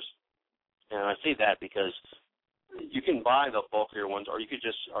containers, and I say that because you can buy the bulkier ones, or you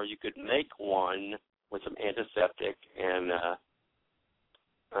could make one with some antiseptic and a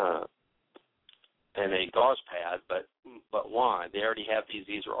gauze pad. But why? They already have these.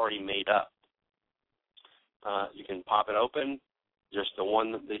 These are already made up. You can pop it open, just the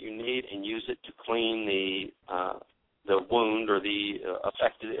one that you need, and use it to clean the wound or the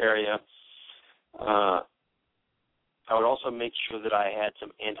affected area. I would also make sure that I had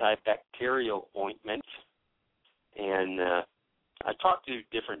some antibacterial ointment. And I talked to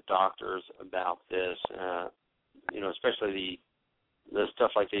different doctors about this, especially the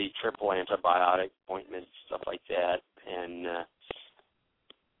stuff like the triple antibiotic ointment, stuff like that.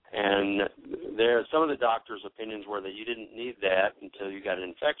 And there, some of the doctors' opinions were that you didn't need that until you got an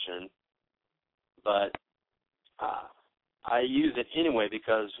infection. But I use it anyway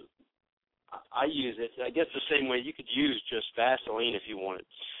because I use it, I guess, the same way you could use just Vaseline if you wanted.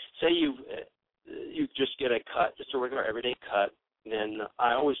 Say you just get a cut, just a regular everyday cut, then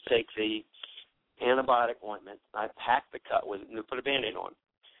I always take the antibiotic ointment, I pack the cut with it, and put a Band-Aid on.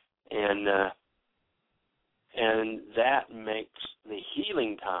 And that makes the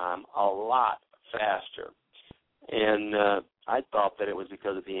healing time a lot faster. And I thought that it was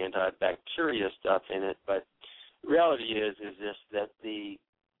because of the antibacteria stuff in it, but the reality is this, that the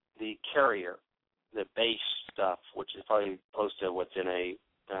carrier, the base stuff, which is probably close to what's in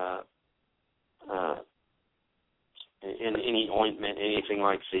in any ointment, anything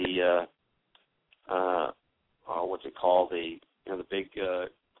like the what's it called, the big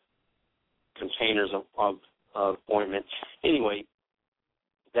containers of ointment. Anyway,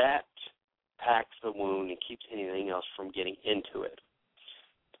 that packs the wound and keeps anything else from getting into it.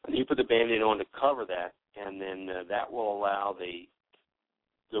 And you put the Band-Aid on to cover that, and then that will allow the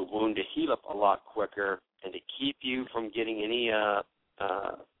wound to heal up a lot quicker and to keep you from getting any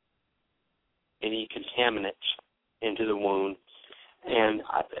contaminants into the wound. And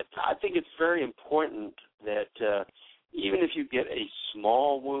I think it's very important that even if you get a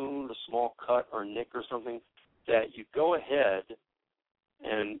small wound, a small cut or nick or something, that you go ahead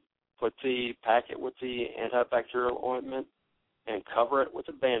and pack it with the antibacterial ointment and cover it with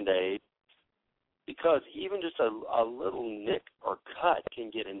a Band-Aid, because even just a little nick or cut can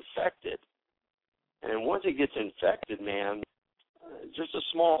get infected. And once it gets infected, man, just a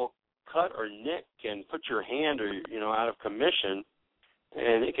small cut or nick can put your hand out of commission,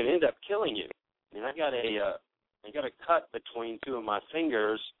 and it can end up killing you. I mean, I got a cut between two of my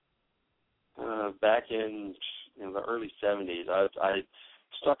fingers back in the early 70s. I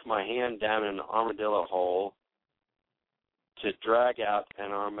stuck my hand down in an armadillo hole to drag out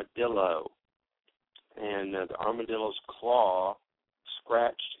an armadillo, and the armadillo's claw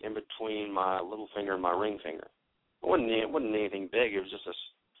scratched in between my little finger and my ring finger. It wasn't anything big. It was just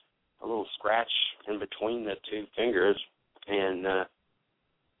a little scratch in between the two fingers, and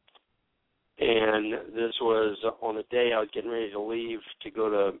this was on the day I was getting ready to leave to go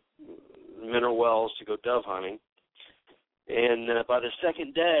to Mineral Wells to go dove hunting. And by the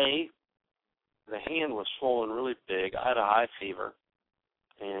second day, the hand was swollen really big. I had a high fever,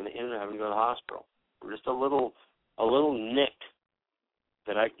 and ended up having to go to the hospital. Just a little nick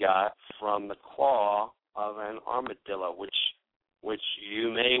that I got from the claw of an armadillo, which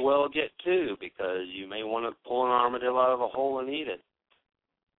you may well get too, because you may want to pull an armadillo out of a hole and eat it.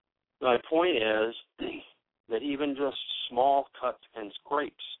 My point is that even just small cuts and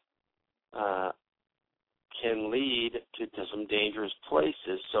scrapes can lead to some dangerous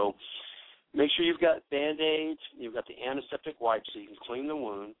places. So make sure you've got Band-Aids, you've got the antiseptic wipes so you can clean the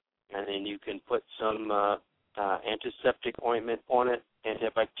wound, and then you can put some antiseptic ointment on it,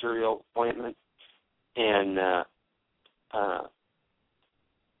 antibacterial ointment, and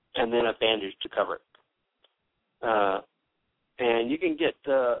then a bandage to cover it. And you can get,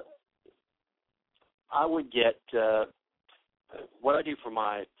 I would get, what I do for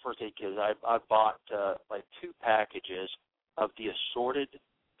my first aid kit is I bought like 2 packages of the assorted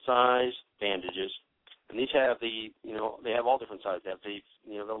size bandages. And these have they have all different sizes.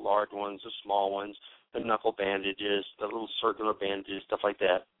 They have the large ones, the small ones, the knuckle bandages, the little circular bandages, stuff like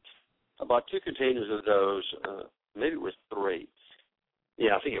that. I bought 2 containers of those, maybe it was 3.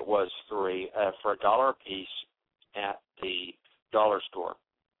 Yeah, I think it was 3, for $1 a piece at the dollar store.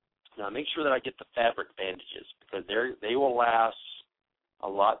 Now, make sure that I get the fabric bandages, because they will last a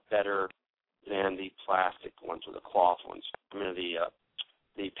lot better than the plastic ones or the cloth ones. I mean,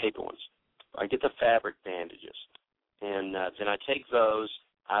 the paper ones. I get the fabric bandages, and then I take those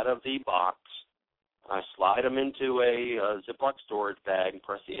out of the box. I slide them into a Ziploc storage bag and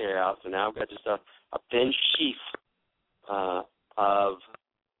press the air out. So now I've got just a thin sheath of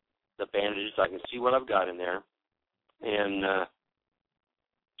the bandages. I can see what I've got in there. And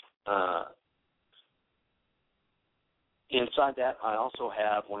inside that, I also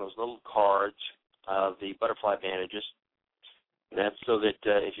have one of those little cards of the butterfly bandages. And that's so that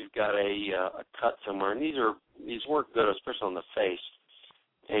if you've got a cut somewhere, and these work good, especially on the face,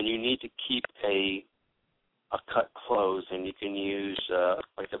 and you need to keep a cut closed, and you can use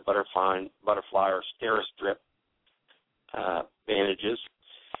like the butterfly or Steri-Strip bandages.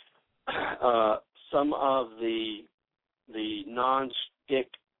 Some of the non-stick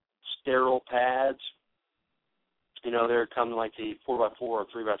sterile pads, they're coming like the 4x4 or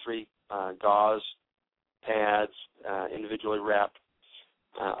 3x3 gauze pads, individually wrapped.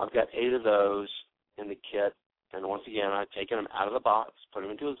 I've got 8 of those in the kit, and once again, I've taken them out of the box, put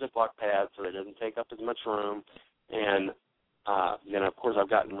them into a Ziploc pad so it doesn't take up as much room, and then, of course, I've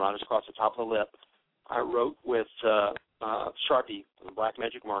gotten right across the top of the lip. I wrote with Sharpie, a black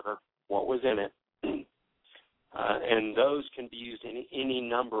magic marker, what was in it, and those can be used in any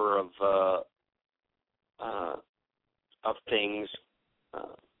number of things.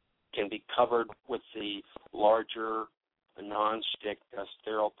 Can be covered with the larger non-stick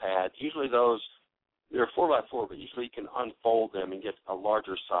sterile pads. Usually they're 4x4, but usually you can unfold them and get a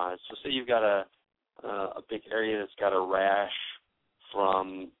larger size. So say you've got a big area that's got a rash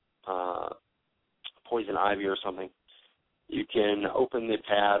from poison ivy or something. You can open the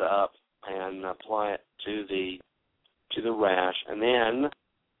pad up and apply it to the rash, and then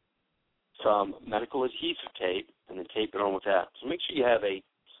some medical adhesive tape, and then tape it on with that. So make sure you have a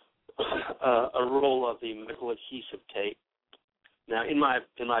roll of the medical adhesive tape. Now, in my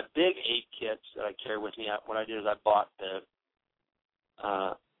big aid kits that I carry with me, what I did is I bought the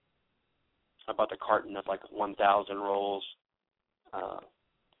carton of like 1,000 rolls,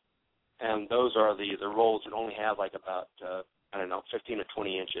 and those are the rolls that only have like about 15 to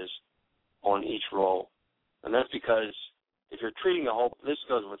 20 inches on each roll, and that's because if you're treating this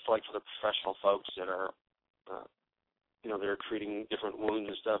goes with like for the professional folks that are they're treating different wounds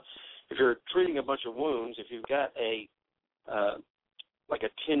and stuff. If you're treating a bunch of wounds, if you've got like a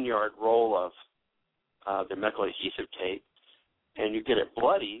 10-yard roll of the medical adhesive tape, and you get it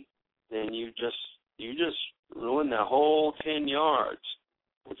bloody, then you just ruin the whole 10 yards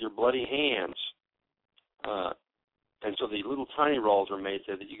with your bloody hands. And so the little tiny rolls are made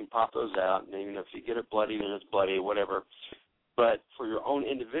so that you can pop those out, and even if you get it bloody, then it's bloody, whatever. But for your own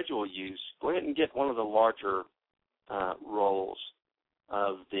individual use, go ahead and get one of the larger rolls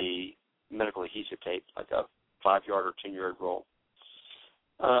of the medical adhesive tape, like a 5-yard or 10-yard roll.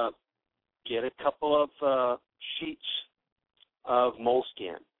 Get a couple of sheets of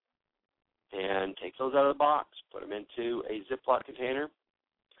moleskin and take those out of the box, put them into a Ziploc container,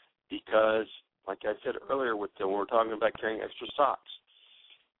 because, like I said earlier, when we were talking about carrying extra socks,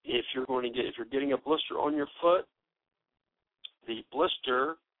 if you're getting a blister on your foot, the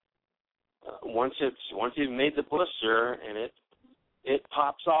blister, once you've made the blister and it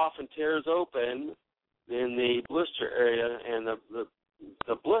pops off and tears open, then the blister area and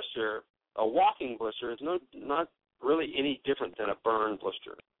the blister a walking blister is not really any different than a burn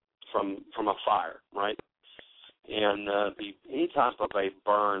blister from a fire, right? And any type of a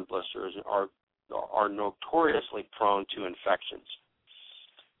burn blisters are notoriously prone to infections.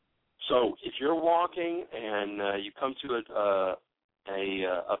 So if you're walking and you come to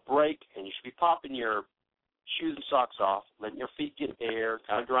a break, and you should be popping your shoes and socks off, letting your feet get air,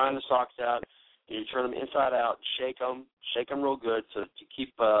 kind of drying the socks out, and you turn them inside out, shake them real good to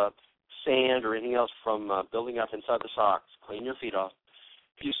keep sand or anything else from building up inside the socks. Clean your feet off.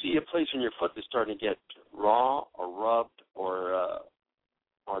 If you see a place in your foot that's starting to get raw or rubbed or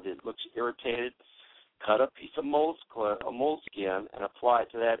that it looks irritated, cut a piece of moleskin and apply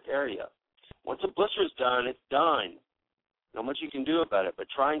it to that area. Once the blister is done, it's done. Not much you can do about it, but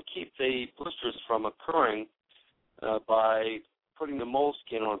try and keep the blisters from occurring by putting the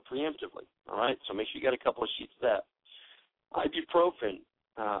moleskin on preemptively. All right, so make sure you got a couple of sheets of that. Ibuprofen.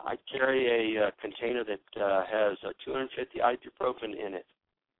 I carry a container that has 250 ibuprofen in it.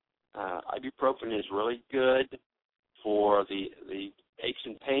 Ibuprofen is really good for the aches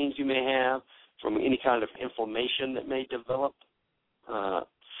and pains you may have, from any kind of inflammation that may develop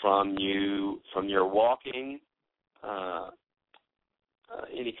from your walking,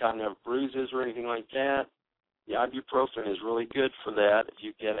 any kind of bruises or anything like that. The ibuprofen is really good for that. If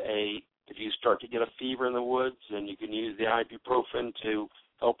you start to get a fever in the woods, then you can use the ibuprofen to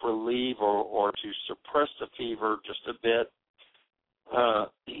help relieve or to suppress the fever just a bit.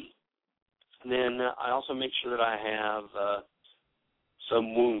 Then I also make sure that I have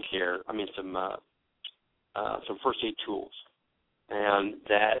some wound care. Some first aid tools, and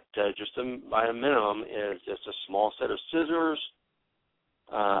that just by a minimum is just a small set of scissors,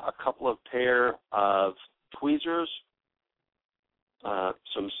 a couple of pair of tweezers,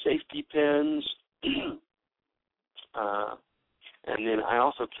 some safety pins, and then I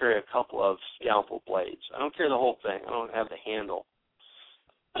also carry a couple of scalpel blades. I don't carry the whole thing. I don't have the handle.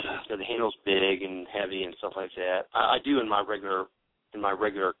 So the handle's big and heavy and stuff like that. I do in my regular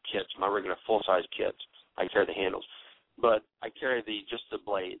kits, my regular full-size kits. I carry the handles, but I carry just the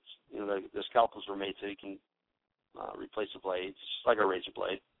blades. The scalpels are made so you can replace the blades, just like a razor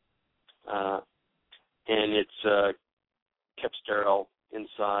blade, and it's kept sterile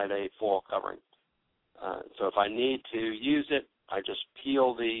inside a foil covering. So if I need to use it, I just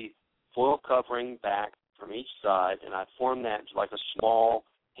peel the foil covering back from each side, and I form that into like a small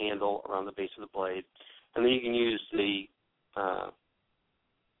handle around the base of the blade, and then you can use the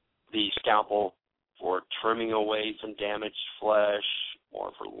scalpel for trimming away some damaged flesh,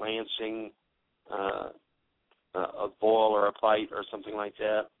 or for lancing a ball or a bite or something like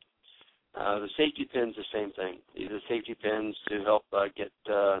that. The safety pins, the same thing. These are safety pins to help get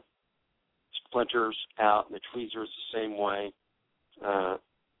splinters out, and the tweezers the same way.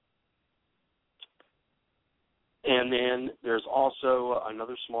 And then there's also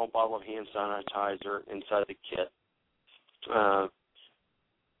another small bottle of hand sanitizer inside the kit.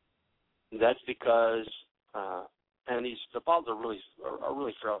 That's because, and the bottles are really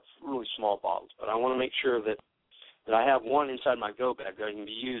small bottles, but I want to make sure that I have one inside my go bag that I can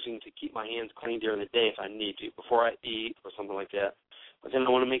be using to keep my hands clean during the day if I need to, before I eat or something like that. But then I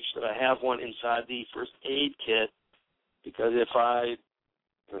want to make sure that I have one inside the first aid kit, because I'm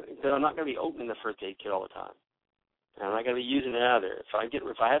not going to be opening the first aid kit all the time. And I'm not going to be using it out of there. If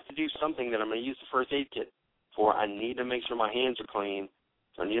I have to do something that I'm going to use the first aid kit for, I need to make sure my hands are clean.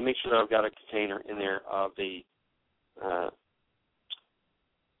 So I need to make sure that I've got a container in there of the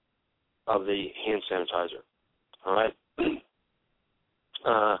hand sanitizer. All right.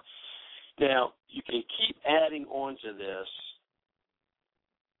 Now you can keep adding on to this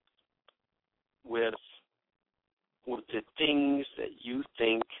with the things that you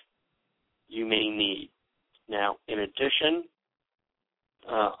think you may need. Now, in addition,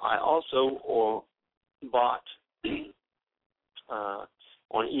 I also bought on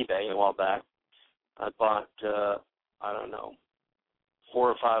eBay a while back. I bought 400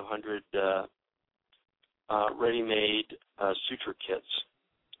 or 500 ready-made suture kits,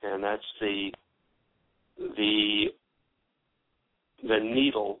 and that's the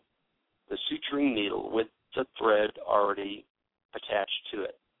needle, the suturing needle with the thread already attached to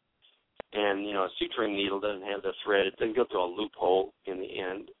it. And, a suturing needle doesn't have the thread. It doesn't go through a loophole in the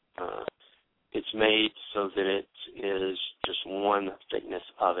end. It's made so that it is just one thickness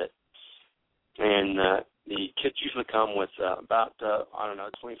of it. And the kits usually come with about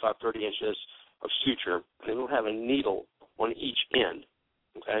 25, 30 inches of suture. And it'll have a needle on each end,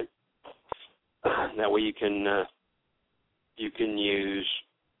 okay? That way you can use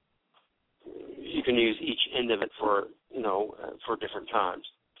each end of it for different times.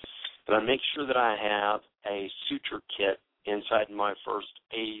 but I make sure that I have a suture kit inside my first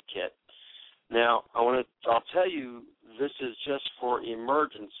aid kit. Now, I'll tell you, this is just for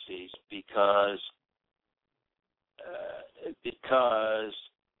emergencies because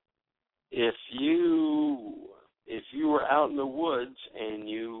if you were out in the woods and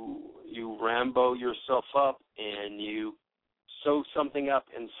you Rambo yourself up and you sew something up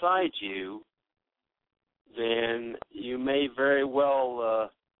inside you, then you may very well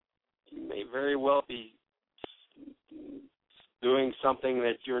be doing something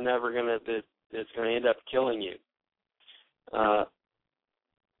that you're never that's going to end up killing you. I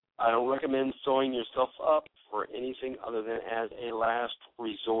don't recommend sewing yourself up for anything other than as a last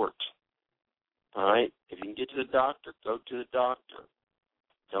resort. All right? If you can get to the doctor, go to the doctor.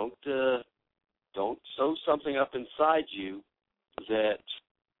 Don't sew something up inside you that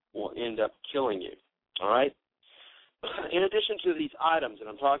will end up killing you. All right? In addition to these items that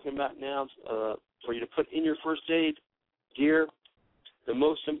I'm talking about now, for you to put in your first aid gear, the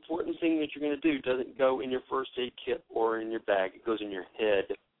most important thing that you're going to do doesn't go in your first aid kit or in your bag. It goes in your head.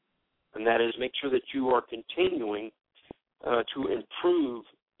 And that is make sure that you are continuing to improve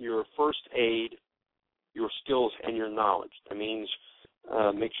your first aid, your skills, and your knowledge. That means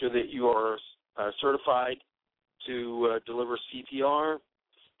make sure that you are certified to deliver CPR.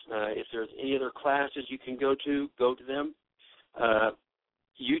 If there's any other classes you can go to them.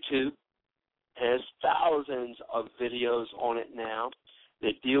 YouTube has thousands of videos on it now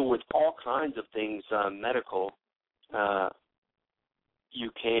that deal with all kinds of things medical.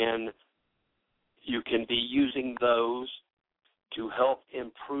 You can be using those to help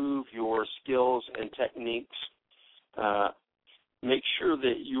improve your skills and techniques. Make sure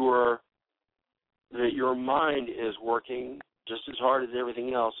that your mind is working just as hard as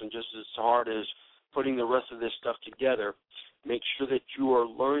everything else and just as hard as putting the rest of this stuff together. Make sure that you are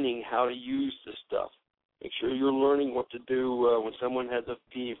learning how to use this stuff. Make sure you're learning what to do when someone has a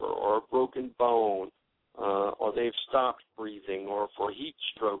fever or a broken bone, or they've stopped breathing, or for heat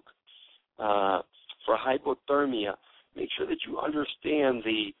stroke, for hypothermia. Make sure that you understand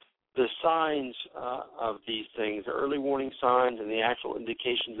the signs of these things, the early warning signs and the actual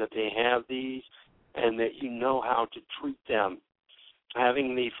indications that they have these, and that you know how to treat them.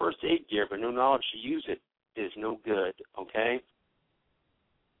 Having the first aid gear but no knowledge to use it is no good, okay?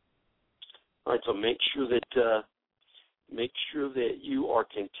 All right, so make sure that you are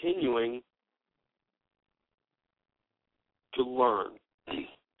continuing to learn.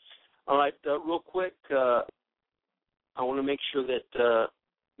 All right, real quick, I want to make sure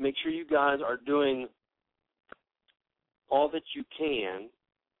you guys are doing all that you can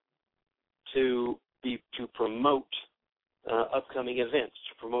to promote upcoming events,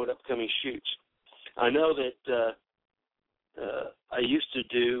 to promote upcoming shoots. I know that I used to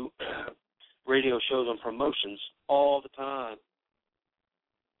do radio shows on promotions all the time.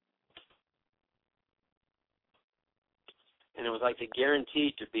 And it was like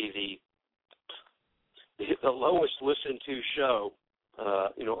guaranteed to be the lowest listened to show,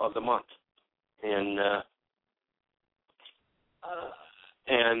 of the month. And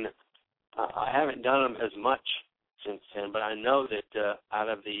I haven't done them as much since then, but I know that out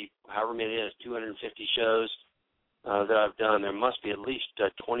of the, however many it is, 250 shows that I've done, there must be at least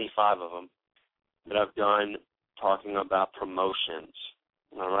 25 of them that I've done talking about promotions,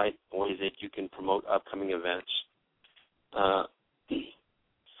 all right, ways that you can promote upcoming events.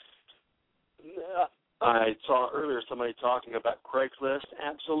 I saw earlier somebody talking about Craigslist.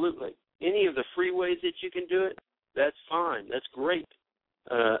 Absolutely. Any of the free ways that you can do it, that's fine. That's great.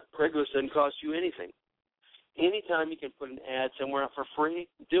 Craigslist doesn't cost you anything. Anytime you can put an ad somewhere out for free,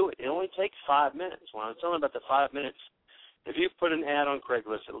 do it. It only takes 5 minutes. When I was telling about the 5 minutes, if you put an ad on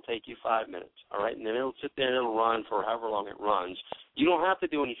Craigslist, it'll take you 5 minutes, all right? And then it'll sit there and it'll run for however long it runs. You don't have to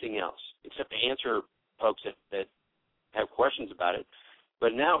do anything else except to answer folks that have questions about it.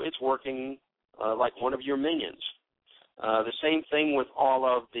 But now it's working like one of your minions. The same thing with all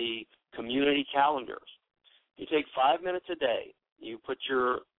of the community calendars. You take 5 minutes a day. You put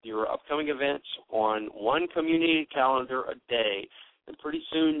your upcoming events on one community calendar a day, and pretty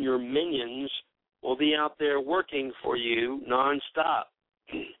soon your minions will be out there working for you nonstop.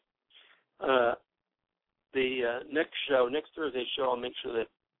 The next Thursday show, I'll make sure that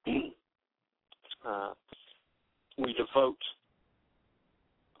we devote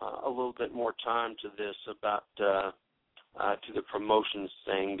a little bit more time to this about to the promotions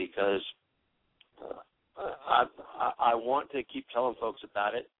thing, because I want to keep telling folks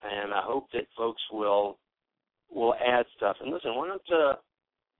about it, and I hope that folks will add stuff. And listen, why don't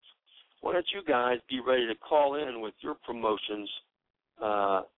you guys be ready to call in with your promotions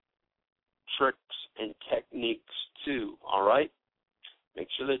tricks and techniques too. All right. Make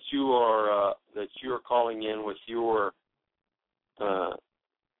sure that you are calling in with your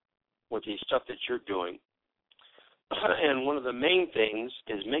with the stuff that you're doing. And one of the main things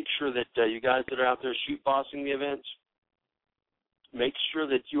is make sure that you guys that are out there shoot bossing the events, make sure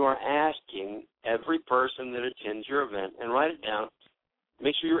that you are asking every person that attends your event, and write it down.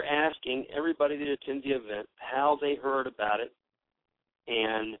 Make sure you're asking everybody that attends the event how they heard about it,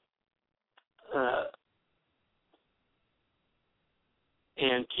 and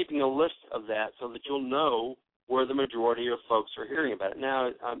keeping a list of that so that you'll know where the majority of folks are hearing about it.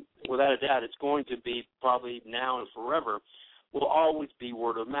 Now, without a doubt, it's going to be probably now and forever will always be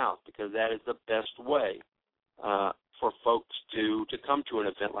word of mouth, because that is the best way for folks to come to an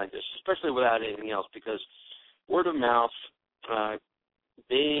event like this, especially without anything else, because word of mouth,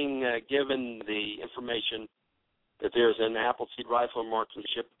 being given the information that there's an Appleseed Rifle and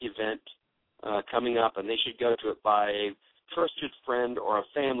Marksmanship event coming up, and they should go to it by a trusted friend or a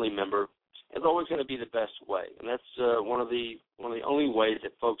family member, is always going to be the best way. And that's one of the only ways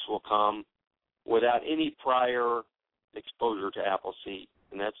that folks will come without any prior exposure to Appleseed,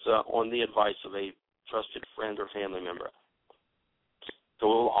 and that's on the advice of a trusted friend or family member. So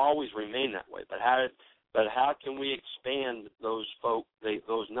it will always remain that way. But how can we expand those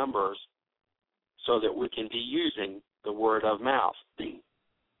numbers so that we can be using the word of mouth?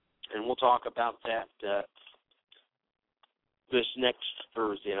 And we'll talk about that this next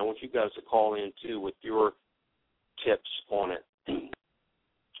Thursday. And I want you guys to call in, too, with your tips on it.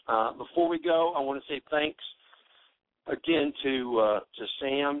 Before we go, I want to say thanks again to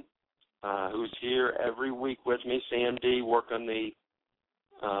Sam, who's here every week with me. Sam D, working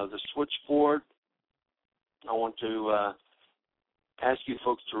the switchboard. I want to ask you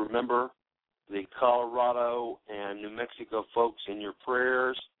folks to remember the Colorado and New Mexico folks in your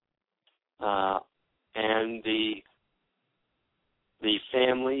prayers, and the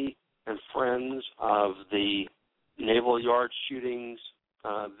family and friends of the Naval Yard shootings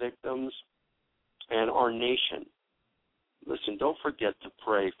victims and our nation. Listen, don't forget to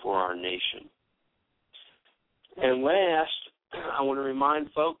pray for our nation. And last, I want to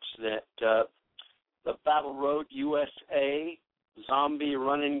remind folks that the Battle Road USA Zombie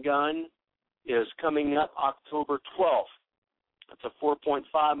Run and Gun is coming up October 12th. It's a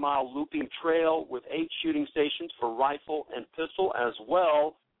 4.5-mile looping trail with 8 shooting stations for rifle and pistol, as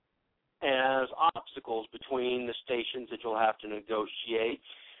well as obstacles between the stations that you'll have to negotiate.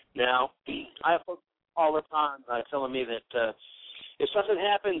 Now, I have folks all the time telling me that if something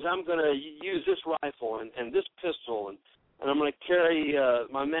happens, I'm going to use this rifle and this pistol, and I'm going to carry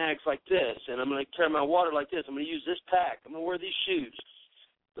my mags like this, and I'm going to carry my water like this. I'm going to use this pack. I'm going to wear these shoes.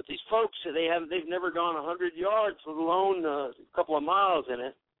 But these folks, they've never gone 100 yards, let alone a couple of miles in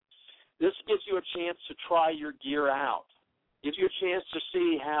it. This gives you a chance to try your gear out. Gives you a chance to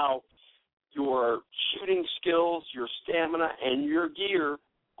see how your shooting skills, your stamina, and your gear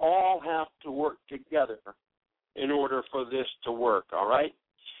all have to work together in order for this to work, all right?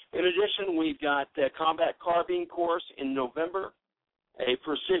 In addition, we've got a combat carbine course in November, a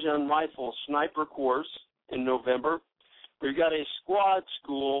precision rifle sniper course in November. We've got a squad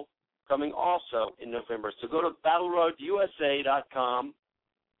school coming also in November. So go to battleroadusa.com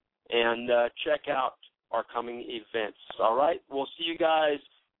and check out our coming events. All right? We'll see you guys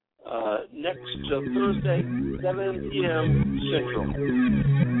next Thursday, 7 p.m. Central.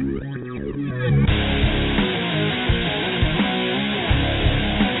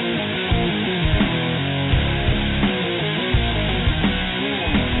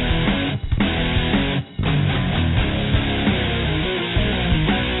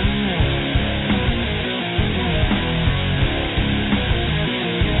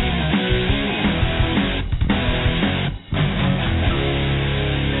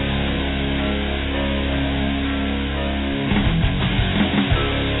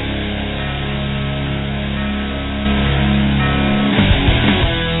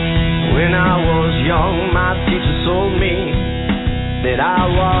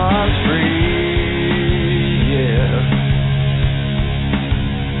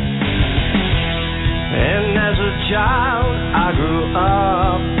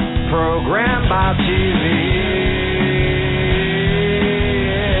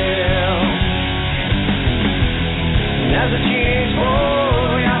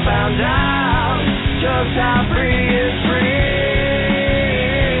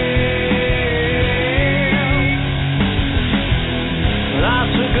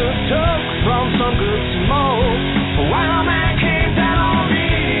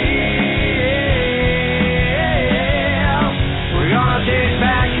 Take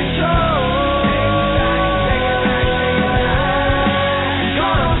back control.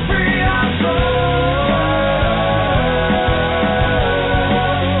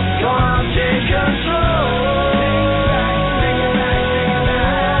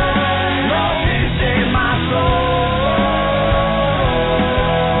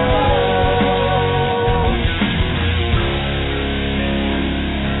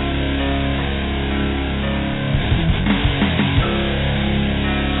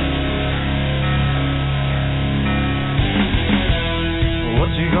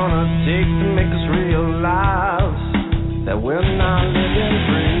 gonna take to make us realize that we're not living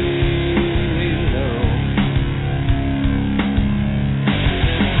free, no.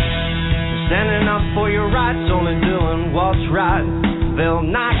 Standing up for your rights, only doing what's right, they'll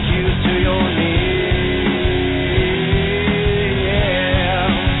knock you to your knees, yeah.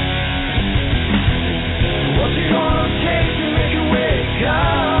 What's it gonna take to make you wake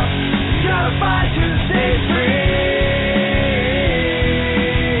up? You gotta fight to stay free.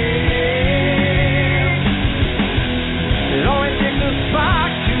 It only takes a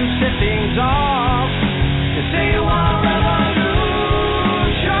spark to set things off. They say you want a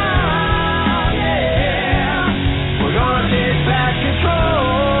revolution, yeah. We're gonna take back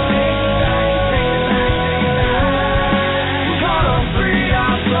control. We're gonna free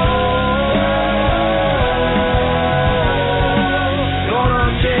our souls. Gonna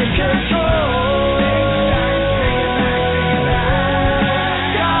take control.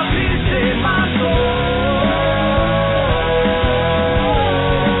 God, please save my soul.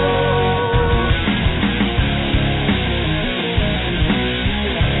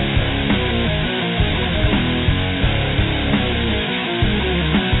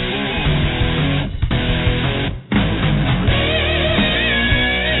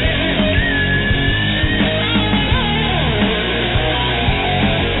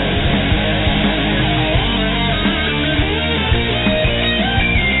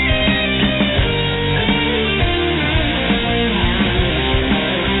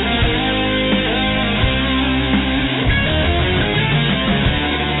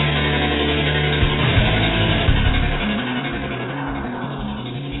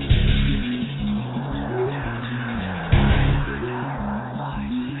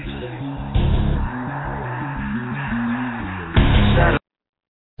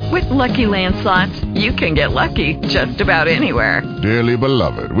 With Lucky Land Slots, you can get lucky just about anywhere. Dearly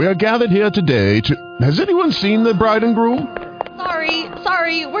beloved, we are gathered here today to... Has anyone seen the bride and groom?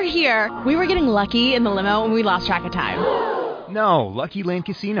 Sorry, we're here. We were getting lucky in the limo and we lost track of time. No, Lucky Land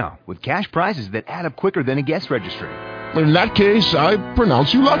Casino, with cash prizes that add up quicker than a guest registry. In that case, I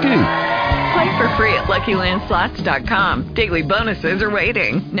pronounce you lucky. Play for free at LuckyLandSlots.com. Daily bonuses are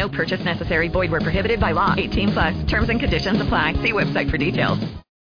waiting. No purchase necessary. Void where prohibited by law. 18+. Terms and conditions apply. See website for details.